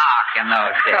of the ark in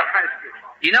those days.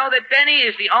 You know that Benny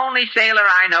is the only sailor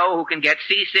I know who can get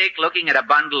seasick looking at a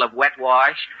bundle of wet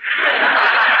wash?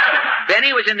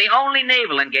 Benny was in the only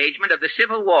naval engagement of the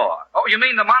Civil War. Oh, you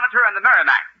mean the Monitor and the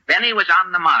Merrimack? Benny was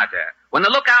on the Monitor. When the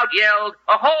lookout yelled,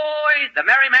 "Ahoy! The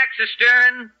Merrimack's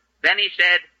astern," Benny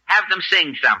said, "Have them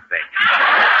sing something."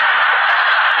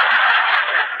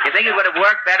 You think it would have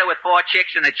worked better with 4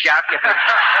 chicks in a chuck? You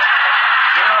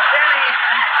know,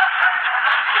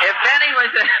 if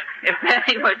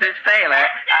Benny was a sailor...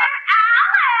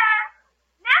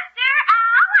 Mr.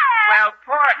 Allen! Well,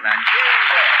 Portland,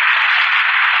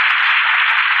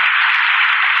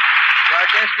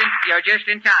 You're just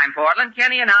in time, Portland.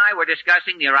 Kenny and I were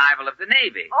discussing the arrival of the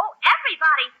Navy. Oh,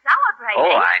 everybody's celebrating.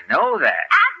 Oh, I know that.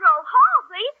 Admiral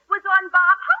Halsey was on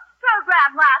Bob Hope's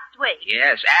program last week.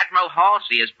 Yes, Admiral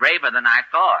Halsey is braver than I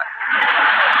thought.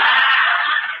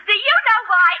 Do you know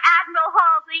why Admiral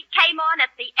Halsey came on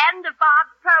at the end of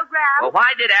Bob's program? Well,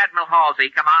 why did Admiral Halsey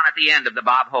come on at the end of the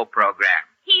Bob Hope program?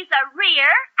 He's a rear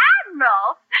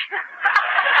admiral.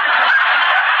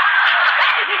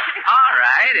 All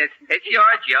right, it's your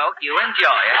joke. You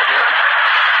enjoy it.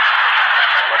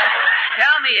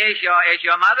 Tell me, is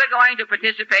your mother going to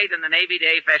participate in the Navy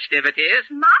Day festivities?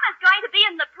 Mama's going to be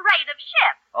in the parade of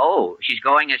ships. Oh, she's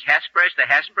going as Hesperus the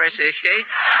Hesperus, is she?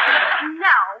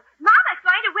 No, Mama's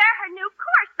going to wear her new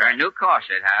corset. Her new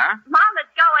corset, huh?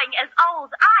 Mama's going as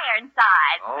Old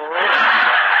Ironside. Oh.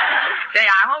 Say,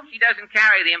 I hope she doesn't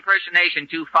carry the impersonation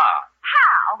too far.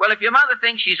 How? Well, if your mother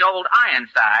thinks she's Old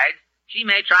Ironside, she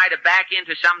may try to back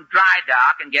into some dry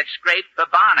dock and get scraped for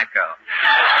barnacles.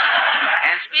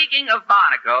 And speaking of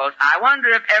barnacles, I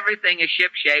wonder if everything is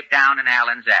shipshape down in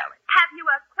Allen's Alley. Have you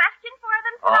a question for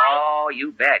them, Spike? Oh,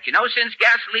 you bet. You know, since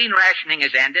gasoline rationing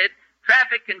has ended,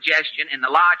 traffic congestion in the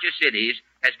larger cities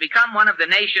has become one of the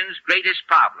nation's greatest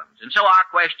problems. And so our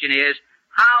question is,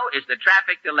 how is the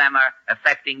traffic dilemma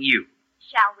affecting you?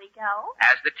 Shall we go?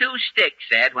 As the two sticks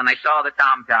said when they saw the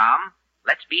tom-tom,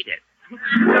 let's beat it.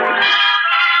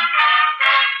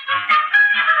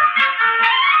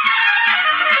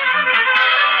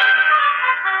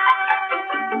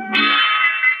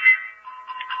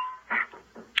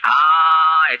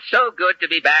 It's so good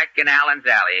to be back in Allen's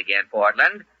Alley again,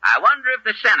 Portland. I wonder if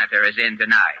the senator is in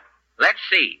tonight. Let's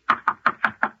see.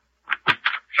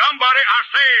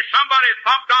 Somebody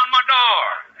thumped on my door.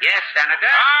 Yes, Senator.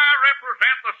 I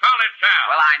represent the Solid South.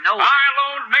 Well, I know. I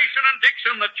loaned Mason and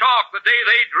Dixon the chalk the day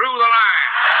they drew the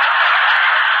line.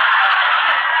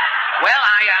 Well,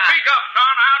 Speak up,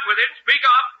 son. Out with it. Speak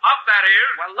up. Up, that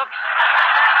is. Well, look.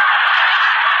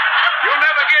 You'll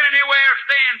never get anywhere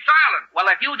staying silent. Well,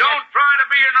 if you don't try to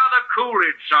be another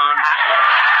Coolidge, son.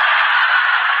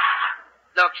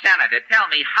 Look, Senator, tell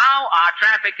me, how are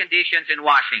traffic conditions in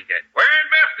Washington? We're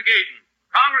investigating.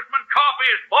 Congressman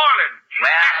Coffee is boiling.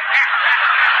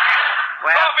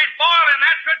 Well, Coffee's boiling.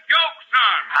 That's a joke,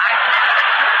 son.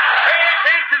 Pay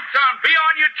attention, son. Be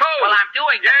on your toes. Well, I'm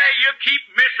doing that. Yeah, you keep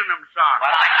missing them, son.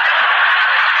 Well,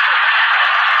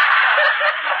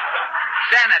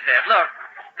 Senator, look,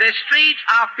 the streets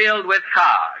are filled with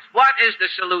cars. What is the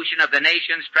solution of the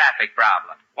nation's traffic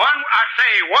problem?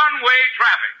 One-way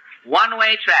traffic.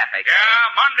 One-way traffic. Yeah,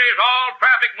 Mondays all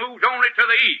traffic moves only to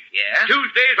the east. Yes.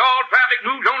 Tuesdays all traffic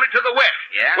moves only to the west.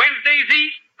 Yes. Wednesdays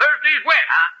east, Thursdays west.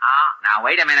 Now,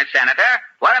 wait a minute, Senator.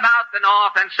 What about the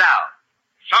north and south?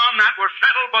 Son, that was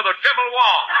settled by the Civil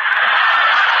War.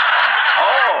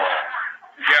 Oh.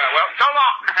 Yeah, well, so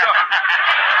long, son.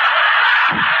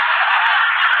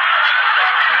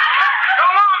 So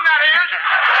long, that is.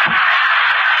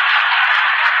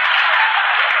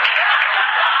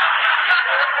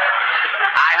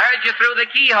 I heard you through the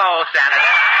keyhole, Senator.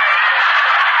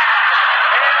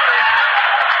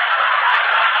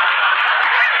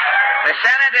 The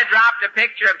senator dropped a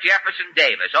picture of Jefferson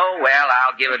Davis. Oh, well,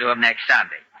 I'll give it to him next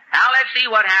Sunday. Now, let's see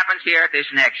what happens here at this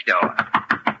next door.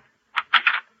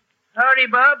 Howdy,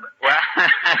 Bub.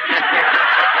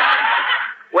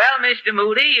 Well, Mr.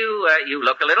 Moody, you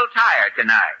look a little tired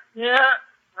tonight. Yeah,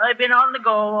 I've been on the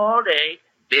go all day.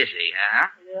 Busy, huh?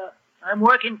 Yeah, I'm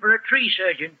working for a tree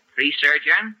surgeon. Tree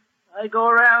surgeon? I go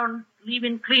around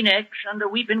leaving Kleenex under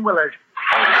weeping willows.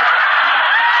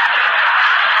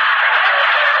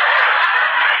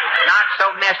 Not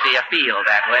so messy a field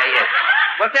that way, is it?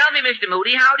 Well, tell me, Mr.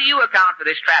 Moody, how do you account for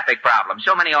this traffic problem?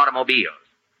 So many automobiles.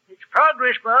 It's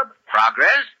progress, Bub.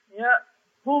 Progress? Yeah.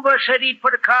 Hoover said he'd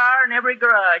put a car in every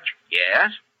garage.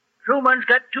 Yes? Truman's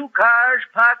got 2 cars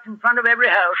parked in front of every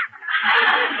house.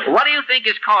 What do you think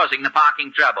is causing the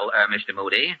parking trouble, Mr.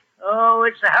 Moody? Oh,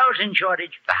 it's the housing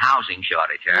shortage. The housing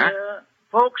shortage, huh? Yeah.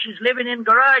 Folks is living in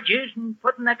garages and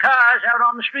putting their cars out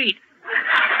on the street.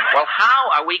 Well, how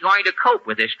are we going to cope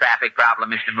with this traffic problem,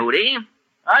 Mr. Moody?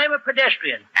 I'm a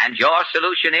pedestrian. And your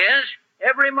solution is?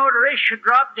 Every motorist should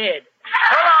drop dead.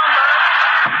 So long, Bub.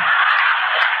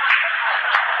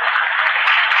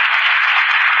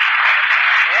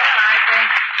 Well, I think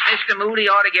Mr. Moody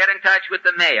ought to get in touch with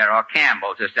the mayor or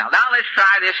Campbell's or something. Now, let's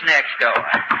try this next door.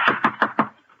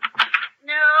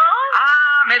 No?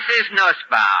 Mrs.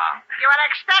 Nussbaum. You were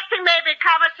expecting maybe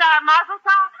Commissar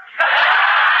Muzzletop?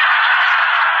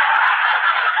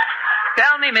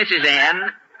 Tell me, Mrs.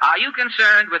 N., are you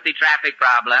concerned with the traffic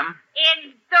problem?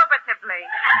 Indubitably.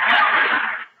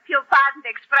 If you'll pardon the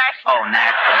expression. Oh,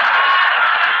 naturally.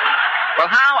 Well,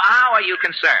 how are you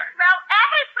concerned? Well,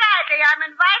 every Friday I'm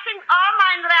inviting all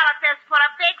my relatives for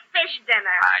a big fish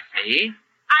dinner. I see.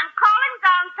 I'm calling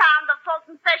downtown the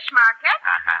Fulton Fish Market.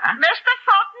 Uh-huh. Mr.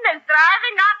 Fulton is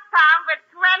driving uptown with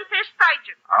 20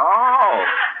 sturgeon. Oh,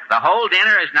 the whole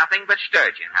dinner is nothing but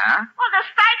sturgeon, huh? Well, the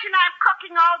sturgeon I'm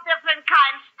cooking all different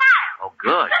kinds style. Oh,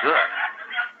 good.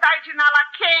 Sturgeon a la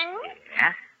king.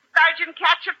 Yeah. Sturgeon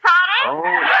cacciatore. Oh,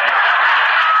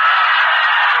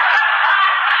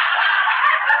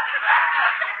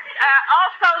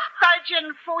 also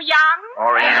sturgeon fuyang.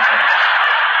 Oriental.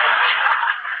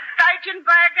 Sturgeon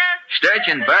burgers.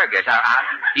 Sturgeon burgers.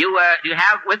 Do you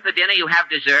have, with the dinner, you have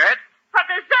dessert? For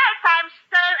dessert, I'm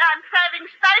serving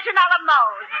sturgeon a la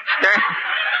mode.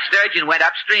 Sturgeon went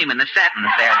upstream in the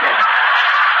sentence there.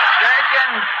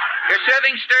 You're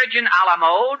serving sturgeon a la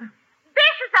mode?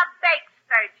 This is a baked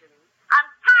sturgeon. And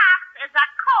Taft is a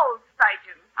cold sturgeon.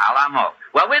 A la mode.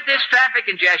 Well, with this traffic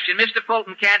congestion, Mr.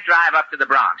 Fulton can't drive up to the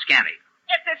Bronx, can he?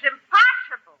 It is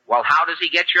impossible. Well, how does he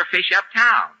get your fish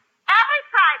uptown? Every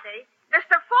Friday,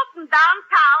 Mr. Fulton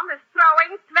downtown is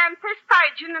throwing 20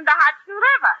 sturgeon in the Hudson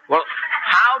River. Well,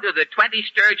 how do the 20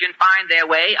 sturgeon find their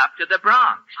way up to the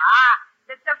Bronx?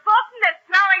 Mr. Fulton is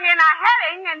throwing in a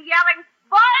herring and yelling,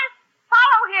 "Boys,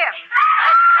 follow him."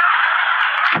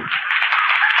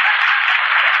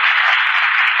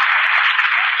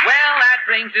 Well, that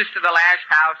brings us to the last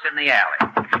house in the alley.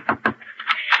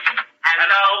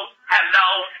 Hello.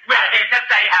 We're here to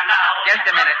say hello. Just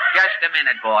a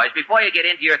minute, boys. Before you get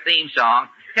into your theme song,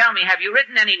 tell me, have you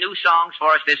written any new songs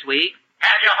for us this week?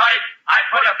 Have you heard? I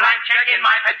put a blank check in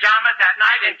my pajamas at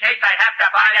night in case I have to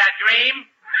buy that dream.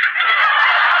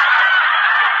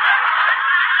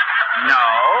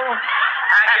 No.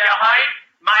 Have you heard?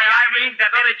 My Irene's the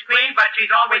village queen, but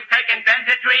she's always taking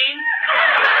Benadryl.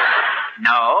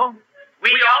 No.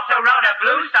 We also wrote a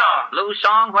blues song. Blues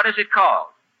song? What is it called?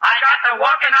 I got to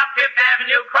walking up Fifth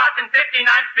Avenue, crossing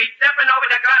 59th Street, stepping over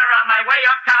the gutter on my way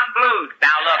uptown blues.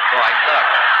 Now, look, boys, look.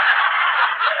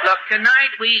 Look,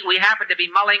 tonight we happen to be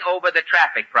mulling over the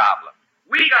traffic problem.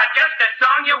 We got just the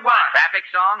song you want. Traffic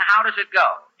song? How does it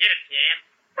go? Hit it, Tim.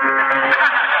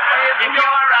 If you're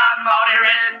a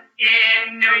motorist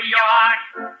in New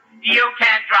York, you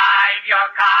can't drive your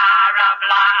car a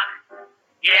block.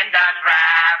 In the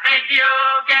traffic, you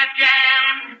get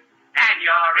jammed, and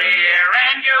your rear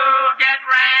end you get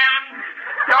rammed.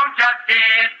 Don't just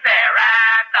sit there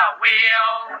at the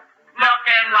wheel,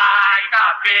 looking like a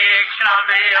big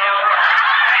schlemiel.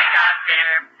 Take a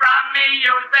tip from me,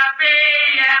 use the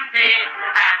BMT,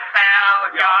 and sell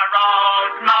your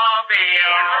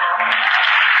Oldsmobile.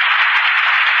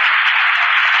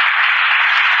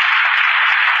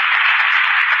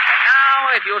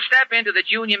 If you'll step into the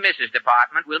Junior Misses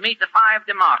department, we'll meet the 5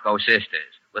 DeMarco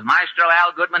sisters. With Maestro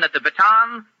Al Goodman at the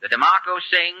baton, the DeMarcos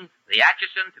sing the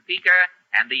Atchison, Topeka,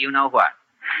 and the you-know-what.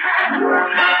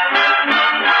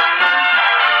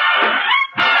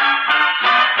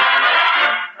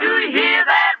 Do you hear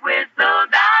that whistle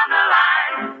down the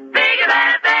line? Bigger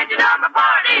than a bench number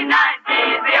 49.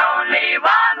 He's the only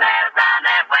one that'll sound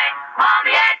that way on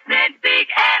the accent,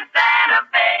 Big and Santa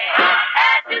Fe.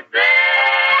 Atchison.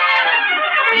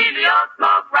 See the old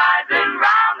smoke rising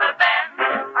round the bend.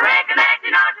 I reckon that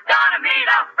you know you're gonna meet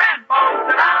a friend. Folks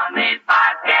around these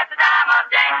parts get the time of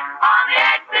day on the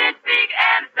accent, Big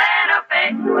and Santa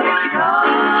Fe. Here we go.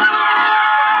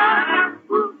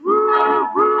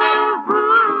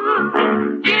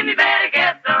 Jimmy better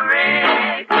get the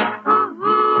rig. God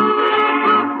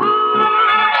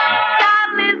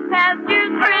lives past you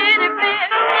pretty big.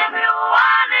 If you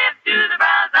want live to the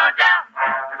Browns Hotel,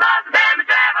 lots of them are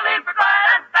traveling for quite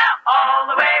a spell. All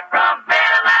the way from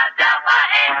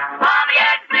Philadelphia on the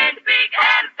accent, Big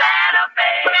and Santa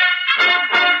Fe.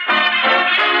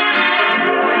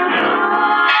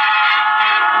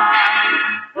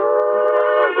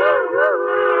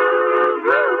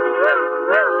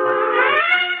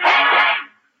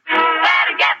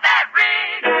 Better get that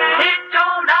rig. Hit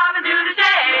your dog into the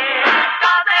shade.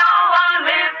 'Cause they all want to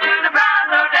live to the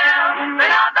Browns Hotel. They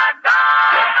got the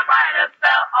gun, the brightest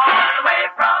spell all the way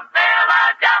from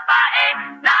Philadelphia.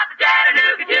 Not the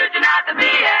Chattanooga Choo-Choo, not the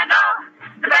B&O.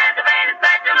 The Pennsylvania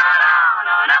Special, no.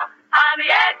 On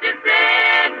the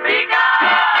Atchison,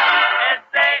 because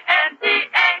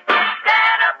S-A-N-T-A,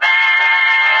 Santa Fe.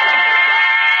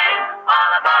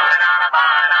 All aboard, all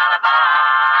aboard, all aboard.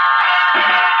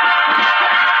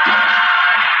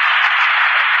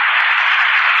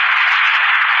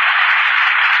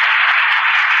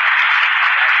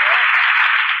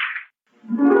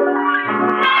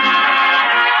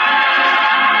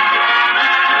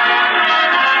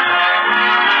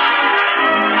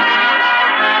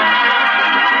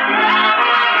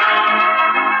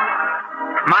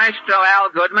 Maestro Al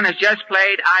Goodman has just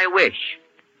played I Wish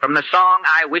from the song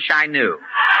I Wish I Knew.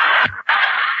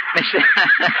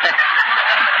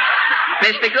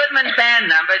 Mr. Goodman's band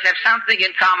numbers have something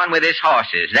in common with his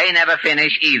horses. They never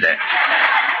finish either.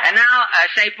 And now,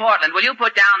 say, Portland, will you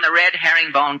put down the red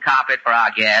herringbone carpet for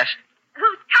our guest?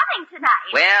 Who's coming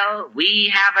tonight? Well,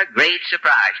 we have a great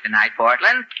surprise tonight,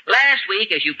 Portland. Last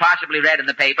week, as you possibly read in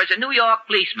the papers, a New York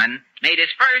policeman made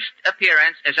his first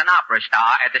appearance as an opera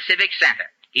star at the Civic Center.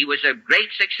 He was a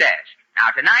great success.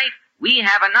 Now, tonight, we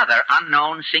have another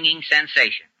unknown singing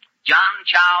sensation, John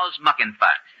Charles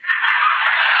Muckenfuss.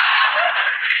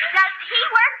 Does he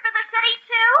work for the city,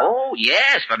 too? Oh,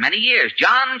 yes, for many years.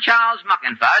 John Charles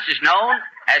Muckenfuss is known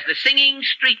as the singing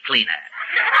street cleaner.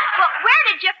 Well, where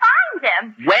did you find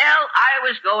him? Well, I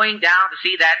was going down to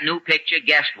see that new picture,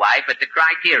 Guest Wife, at the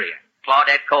Criterion.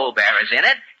 Claudette Colbert is in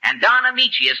it, and Don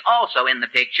Amici is also in the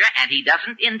picture, and he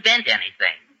doesn't invent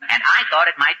anything. And I thought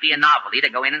it might be a novelty to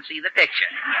go in and see the picture.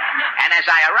 And as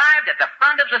I arrived at the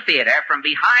front of the theater, from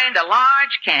behind a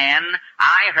large can,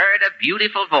 I heard a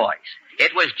beautiful voice.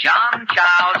 It was John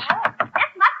Charles.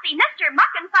 This must be Mr.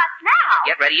 Muckenfuss now.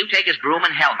 Get ready. You take his broom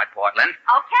and helmet, Portland.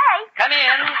 Okay. Come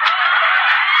in.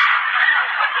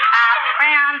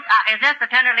 Friends, is this the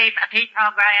Tenderleaf Tea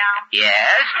program?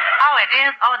 Yes. Oh, it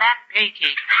is? Oh, that's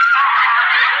peachy.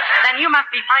 Then you must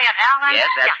be Fred Allen? Yes,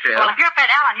 that's true. Well, if you're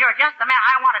Fred Allen, you're just the man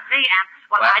I want to see, and,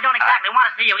 well, I don't exactly want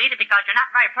to see you either because you're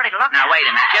not very pretty to look at. Now, wait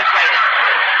a minute. Just wait a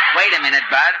minute. Wait a minute,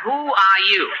 Bud. Who are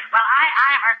you? Well, I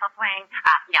am Ursula Twing.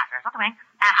 Yes, Ursula Twing.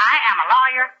 And I am a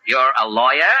lawyer. You're a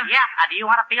lawyer? Yes. Do you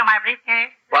want to feel my briefcase?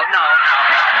 Well, no.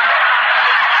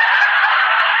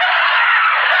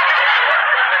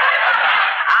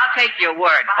 I'll take your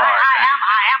word for it.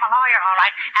 I am a lawyer, all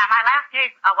right. And my last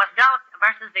case was Doat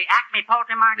versus the Acme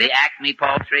Poultry Market. The Acme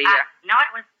Poultry? No,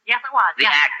 it was. Yes, it was. The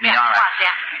Acme, all right. It was,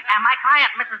 yeah. And my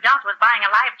client, Mrs. Doat, was buying a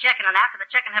live chicken, and after the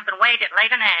chicken had been weighed, it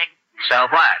laid an egg. So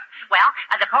what? Well,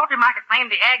 the poultry market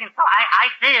claimed the egg, and so I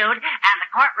sued, and the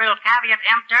court ruled caveat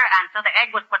emptor, and so the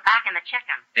egg was put back in the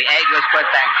chicken. The egg was put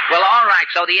back. Well, all right,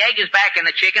 so the egg is back in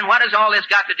the chicken. What has all this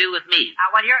got to do with me?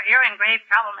 Well, you're in grave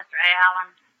trouble, Mr. A.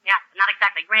 Allen. Yes, not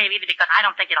exactly grave either, because I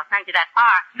don't think it'll send you that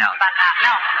far. No. But, no.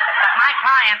 But my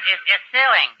client is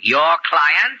suing. Your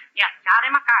client? Yes, Charlie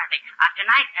McCarthy.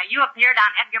 Tonight, you appeared on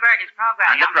Edgar Bergen's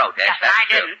program. On the protest, yes, that's and I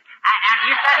true. didn't. And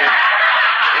you said...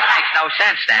 This makes no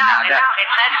sense, then. No, it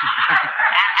said...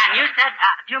 and you said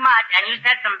too much, and you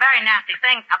said some very nasty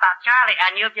things about Charlie,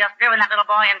 and you've just driven that little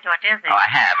boy into a tizzy. Oh, I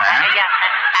have, huh? Yes,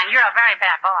 and you're a very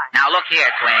bad boy. Now, look here,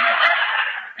 Twing.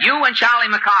 You and Charlie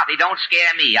McCarthy don't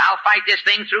scare me. I'll fight this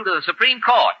thing through to the Supreme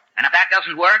Court. And if that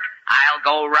doesn't work, I'll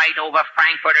go right over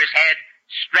Frankfurter's head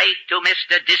straight to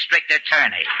Mr. District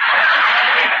Attorney.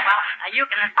 Well, you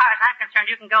can, as far as I'm concerned,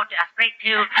 you can go straight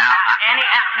to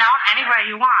anywhere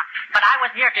you want. But I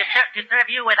was here to serve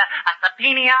you with a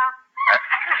subpoena.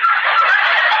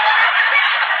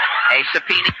 A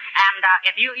subpoena. And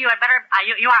if you had better,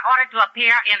 you are ordered to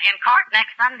appear in court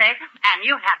next Sunday, and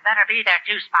you had better be there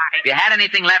too, Smarty. If you had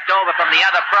anything left over from the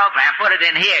other program, put it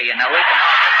in here, you know. We can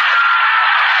always...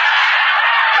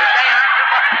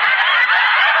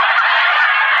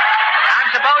 I'm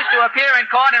supposed to appear in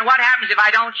court, and what happens if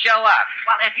I don't show up?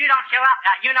 Well, if you don't show up,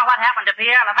 you know what happened to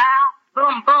Pierre Laval?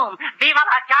 Boom, boom. Viva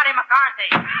la Charlie McCarthy.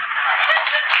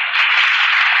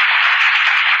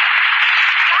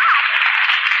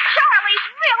 Charlie's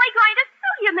really going to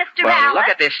sue you, Mr. Well, Allen. look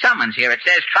at this summons here. It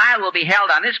says trial will be held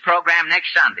on this program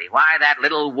next Sunday. Why, that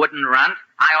little wooden runt?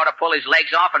 I ought to pull his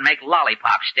legs off and make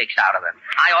lollipop sticks out of him.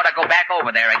 I ought to go back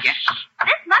over there again.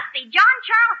 This must be John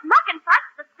Charles Muckenfuss,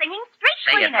 the singing street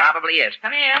Say, cleaner. it probably is.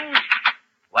 Come in.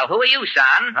 Well, who are you,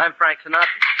 son? I'm Frank Sinatra.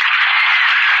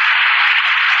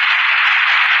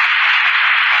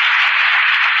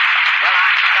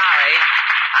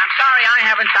 I'm sorry I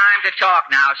haven't time to talk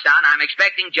now, son. I'm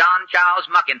expecting John Charles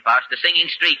Muckenfuss, the singing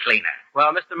street cleaner.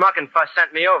 Well, Mr. Muckenfuss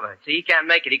sent me over. See, he can't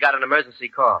make it. He got an emergency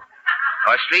call.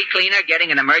 A street cleaner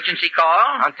getting an emergency call?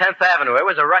 On 10th Avenue. It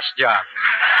was a rush job.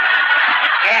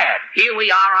 Gad, here we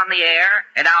are on the air,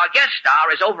 and our guest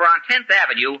star is over on 10th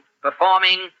Avenue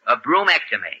performing a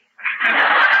broomectomy.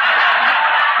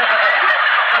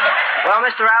 Well,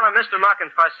 Mr. Allen, Mr.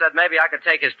 Muckenfuss said maybe I could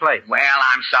take his place. Well,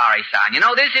 I'm sorry, son. You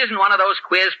know, this isn't one of those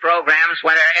quiz programs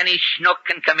where any schnook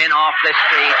can come in off the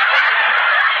street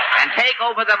and take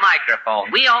over the microphone.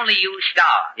 We only use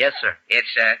stars. Yes, sir. It's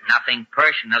nothing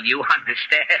personal, you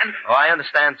understand? Oh, I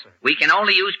understand, sir. We can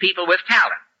only use people with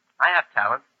talent. I have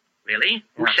talent. Really?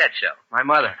 Who Yeah. said so? My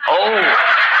mother. Oh.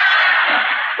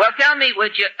 Well, tell me,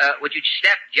 would you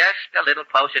step just a little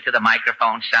closer to the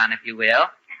microphone, son, if you will?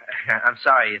 I'm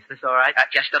sorry. Is this all right?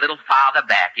 Just a little farther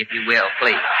back, if you will,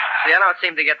 please. See, I don't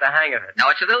seem to get the hang of it. No,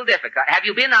 it's a little difficult. Have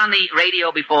you been on the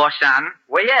radio before, son?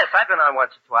 Well, yes, I've been on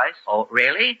once or twice. Oh,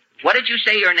 really? What did you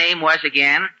say your name was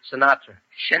again? Sinatra.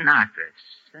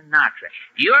 Sinatra.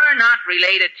 You're not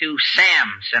related to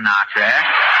Sam Sinatra.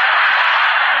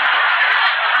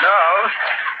 No.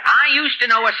 I used to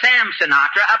know a Sam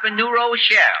Sinatra up in New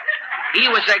Rochelle. He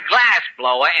was a glass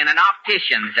blower in an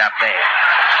optician's up there.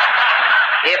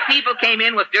 If people came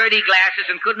in with dirty glasses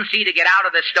and couldn't see to get out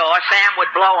of the store, Sam would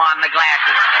blow on the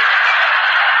glasses.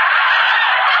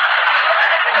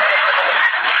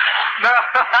 No,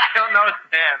 I don't know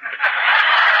Sam.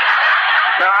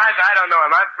 No, I don't know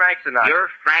him. I'm Frank Sinatra. You're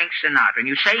Frank Sinatra. And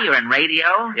you say you're in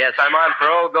radio? Yes, I'm on for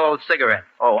Old Gold Cigarettes.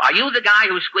 Oh, are you the guy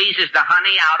who squeezes the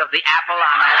honey out of the apple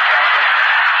on that?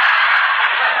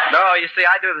 No, you see,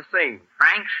 I do the singing.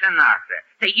 Frank Sinatra.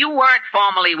 Hey, you weren't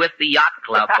formerly with the Yacht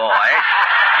Club, boys.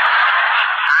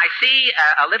 I see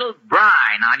a little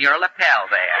brine on your lapel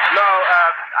there. No,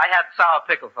 I had sour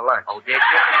pickle for lunch. Oh, did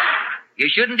you? You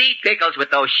shouldn't eat pickles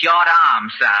with those short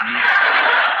arms, son.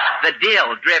 The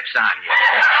dill drips on you.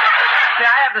 See,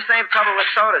 I have the same trouble with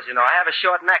sodas, you know. I have a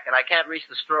short neck, and I can't reach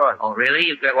the straws. Oh,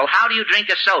 really? Well, how do you drink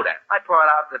a soda? I pour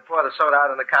the soda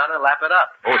out on the counter and lap it up.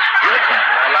 Oh, split that.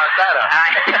 I locked that up.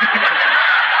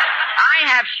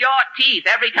 I have short teeth.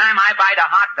 Every time I bite a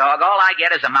hot dog, all I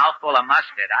get is a mouthful of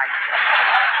mustard.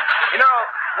 You know,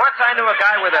 once I knew a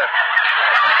guy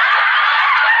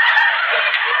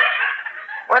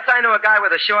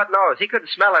with a short nose. He couldn't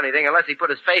smell anything unless he put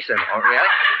his face in it. Oh, really?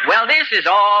 Well, this is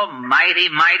all mighty,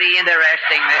 mighty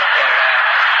interesting, Mr.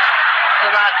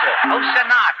 Sinatra. Oh,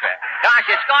 Sinatra. Gosh,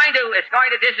 it's going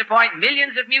to disappoint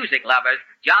millions of music lovers.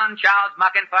 John Charles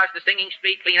Muckenfuss, the singing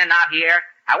street cleaner, not here.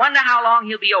 I wonder how long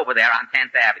he'll be over there on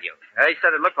 10th Avenue. He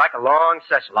said it looked like a long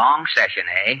session. Long session,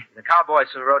 eh? The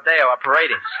cowboys from Rodeo are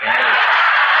parading. Yeah.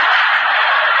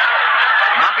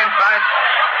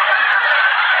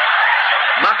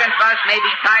 Muckenfuss may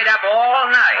be tied up all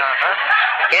night.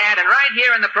 Gad, and right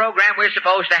here in the program, we're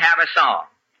supposed to have a song.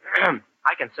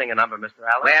 I can sing a number, Mr.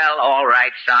 Allen. Well, all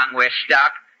right, son, we're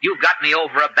stuck. You've got me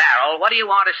over a barrel. What do you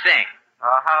want to sing?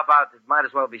 How about it might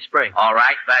as well be spring? All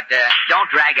right, but don't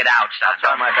drag it out, son. I'll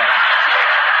try my best.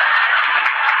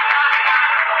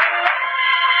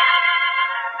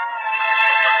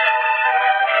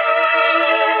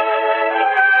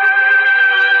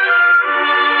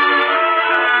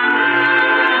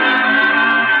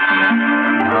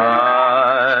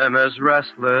 I'm as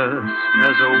restless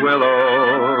as a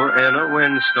willow in a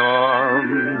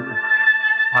windstorm.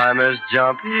 I'm as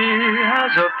jumpy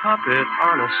as a puppet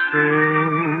on a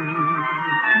string.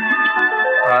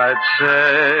 I'd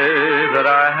say that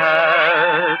I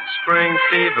had spring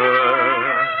fever,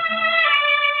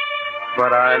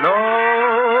 but I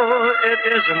know it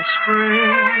isn't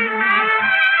spring.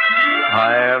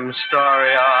 I am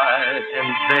starry-eyed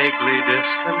and vaguely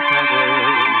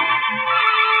discontented,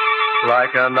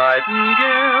 like a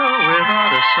nightingale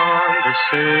without a song to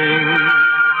sing.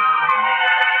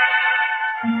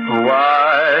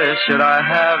 Why should I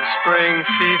have spring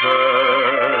fever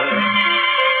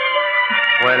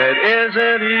when it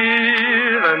isn't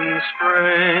even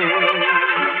spring?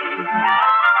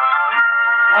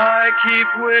 I keep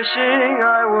wishing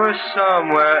I were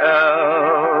somewhere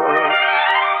else,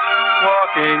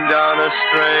 walking down a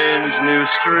strange new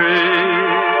street,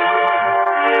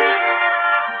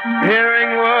 hearing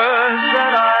words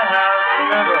that I have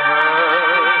never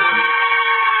heard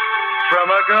from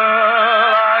a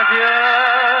girl I've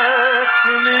yet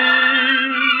to meet.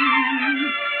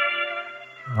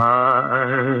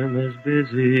 I'm as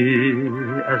busy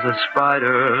as a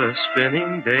spider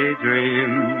spinning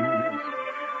daydreams.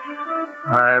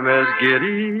 I'm as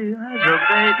giddy as a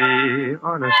baby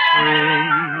on a swing.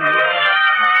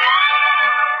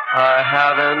 I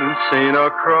haven't seen a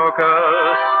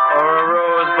crocus or a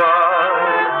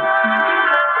rosebud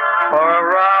or a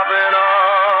robin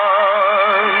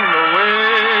on the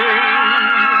wing,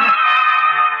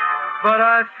 but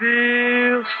I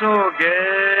feel so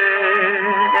gay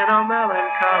in a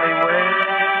melancholy way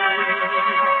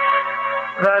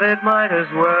that it might as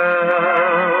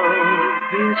well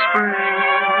be spring.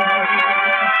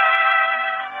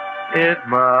 It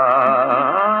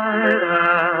might as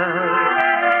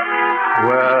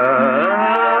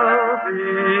well be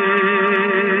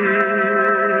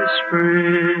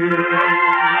spring.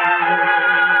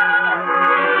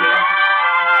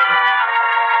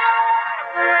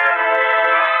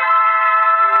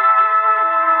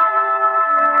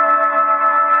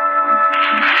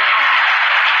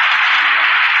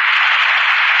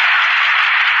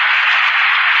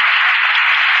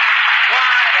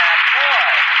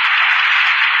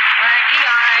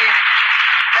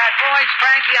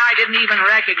 Frankie, I didn't even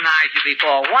recognize you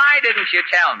before. Why didn't you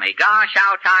tell me? Gosh,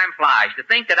 how time flies. To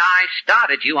think that I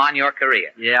started you on your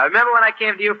career. Yeah, remember when I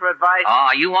came to you for advice? Oh,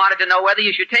 you wanted to know whether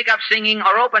you should take up singing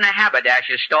or open a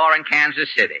haberdasher store in Kansas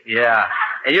City. Yeah,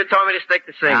 and you told me to stick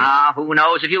to singing. Ah, who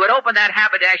knows? If you had opened that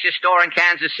haberdasher store in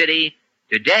Kansas City,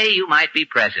 today you might be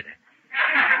president.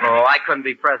 Oh, I couldn't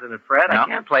be president, Fred. No? I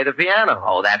can't play the piano.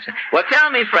 Oh, that's it. Well, tell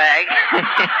me, Frank,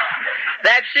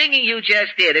 that singing you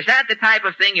just did, is that the type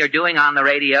of thing you're doing on the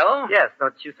radio? Yes,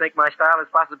 don't you think my style has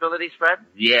possibilities, Fred?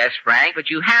 Yes, Frank, but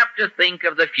you have to think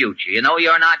of the future. You know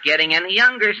you're not getting any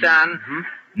younger, son. Mm-hmm.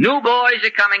 New boys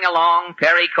are coming along,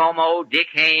 Perry Como, Dick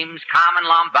Hames, Carmen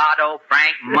Lombardo,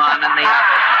 Frank Munn, and the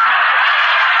others.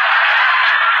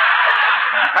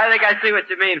 I think I see what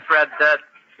you mean, Fred.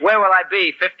 Where will I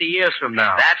be 50 years from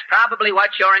now? That's probably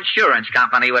what your insurance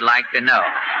company would like to know.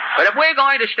 But if we're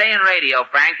going to stay in radio,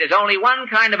 Frank, there's only one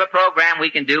kind of a program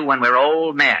we can do when we're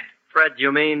old men. Fred,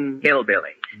 you mean?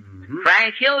 Hillbilly.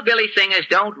 Frank, hillbilly singers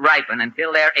don't ripen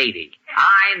until they're 80.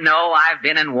 I know, I've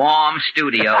been in warm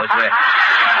studios with...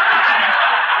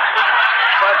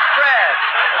 But Fred,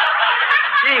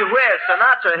 gee whiz,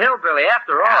 Sinatra Hillbilly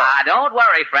after all. Don't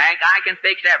worry, Frank. I can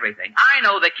fix everything. I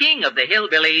know the king of the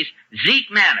hillbillies, Zeke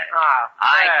Manners.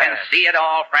 I can see it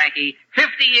all, Frankie.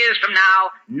 50 years from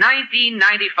now,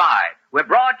 1995. We're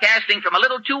broadcasting from a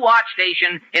little 2-watt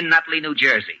station in Nutley, New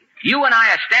Jersey. You and I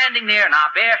are standing there in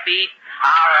our bare feet, with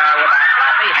our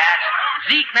floppy hats.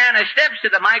 Zeke Manners steps to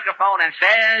the microphone and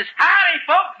says, "Howdy,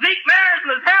 folks. Zeke Manners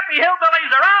and his happy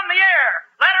hillbillies are on the air.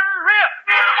 Let her rip."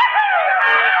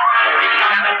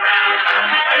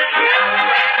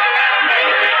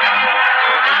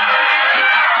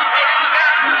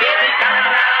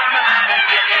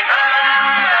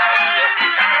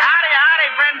 Howdy,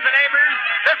 friends and neighbors.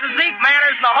 This is Zeke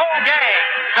Manners and the whole gang.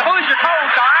 The Hoosier Coal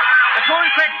Talk, the Coon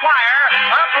Creek Choir,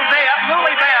 Uncle Zeb,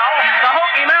 Louie Bell, the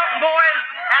Hokie Mountain Boys,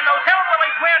 and those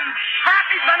hillbilly twins,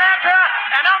 Happy Sinatra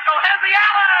and Uncle Hezzy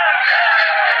Allen.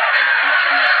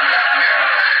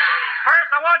 First,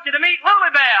 I want you to meet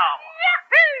Louie Bell.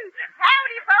 Yahoo!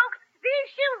 Howdy, folks. These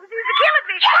shoes is a killing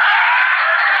me.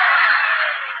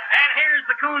 And here's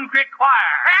the Coon Creek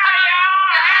Choir.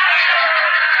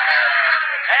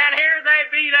 And here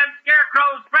they be, them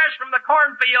scarecrows fresh from the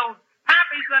cornfields,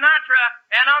 Happy Sinatra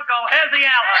and Uncle Hezzy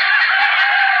Allen.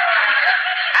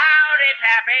 Howdy,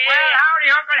 Pappy. Well, howdy,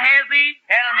 Uncle Hezzy.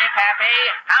 Tell me, Pappy,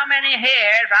 how many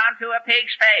hairs onto a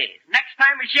pig's face? Next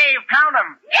time we shave, count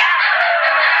them.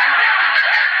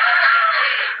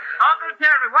 Uncle,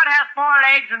 tell me, what has 4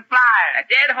 legs and flies? A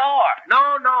dead whore. No,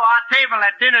 our table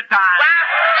at dinner time.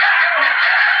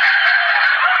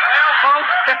 Well,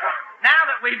 folks, now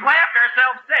that we've laughed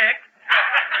ourselves sick,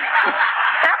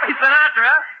 Happy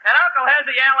Sinatra and Uncle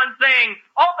Hezzy Allen sing,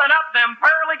 "Open Up Them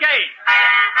Pearly Gates."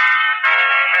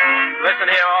 Listen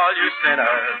here, all you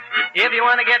sinners. If you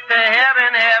want to get to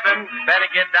heaven, better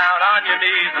get down on your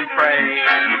knees and pray.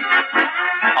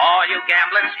 All you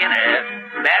gambling skinners,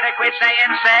 better quit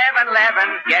saying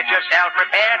 7-11. Get yourself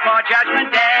prepared for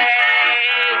Judgment Day.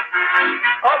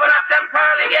 Open up them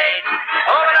pearly gates.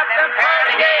 Open up them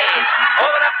pearly gates.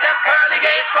 Open up them pearly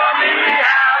gates for me.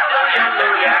 Hallelujah,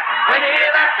 hallelujah. When you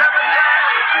hear that trumpet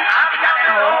sound, I'll be coming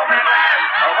home at last.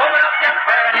 Open up them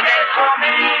pearly gates for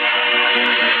me.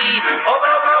 Open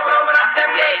up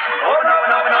them gates. Open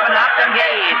up them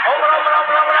gates. Open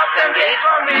up them gates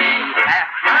for me.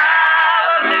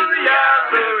 Hallelujah,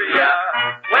 hallelujah.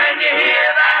 When you hear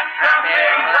that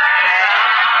trumpet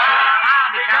sound,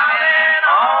 I'll be coming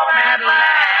home at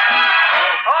last.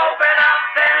 Open up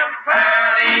them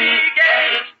pearly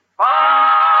gates for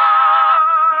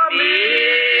me.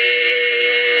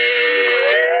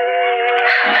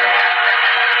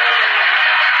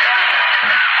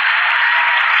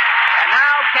 And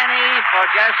now, Kenny, for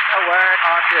just a word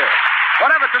or two.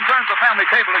 Whatever concerns the family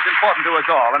table is important to us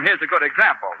all, and here's a good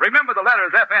example. Remember the letters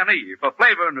FNE for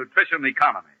flavor, nutrition,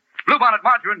 economy. Bluebonnet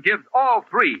Margarine gives all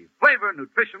 3, flavor,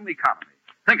 nutrition, economy.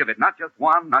 Think of it, not just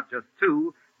 1, not just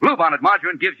 2. Bluebonnet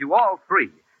Margarine gives you all 3.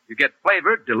 You get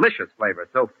flavor, delicious flavor,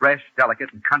 so fresh,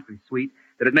 delicate, and country sweet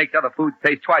that it makes other foods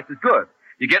taste twice as good.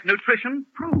 You get nutrition,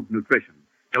 proved nutrition.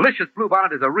 Delicious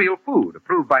Bluebonnet is a real food,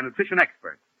 approved by nutrition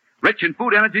experts. Rich in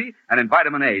food energy and in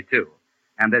vitamin A, too.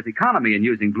 And there's economy in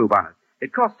using Bluebonnet.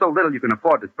 It costs so little you can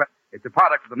afford to spread. It's a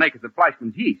product of the makers of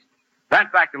Fleischmann's yeast.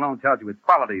 That fact alone tells you its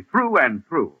quality through and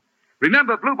through.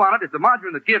 Remember, Bluebonnet is the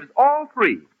margarine that gives all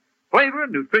 3. Flavor,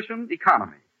 nutrition,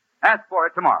 economy. Ask for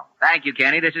it tomorrow. Thank you,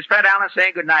 Kenny. This is Fred Allen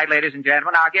saying good night, ladies and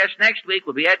gentlemen. Our guest next week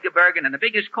will be Edgar Bergen in the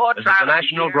biggest court This trial is the of the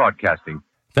National year. Broadcasting.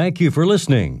 Thank you for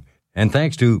listening. And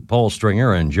thanks to Paul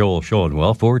Stringer and Joel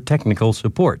Schoenwell for technical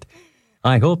support.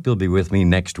 I hope you'll be with me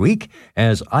next week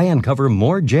as I uncover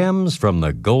more gems from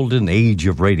the golden age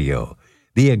of radio.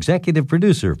 The executive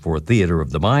producer for Theater of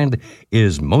the Mind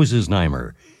is Moses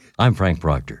Neimer. I'm Frank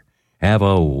Proctor. Have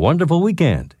a wonderful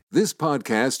weekend. This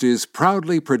podcast is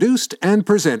proudly produced and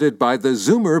presented by the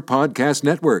Zoomer Podcast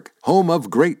Network, home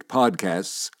of great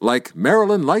podcasts like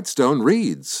Marilyn Lightstone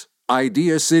Reads,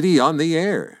 Idea City on the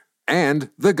Air,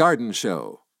 and The Garden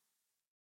Show.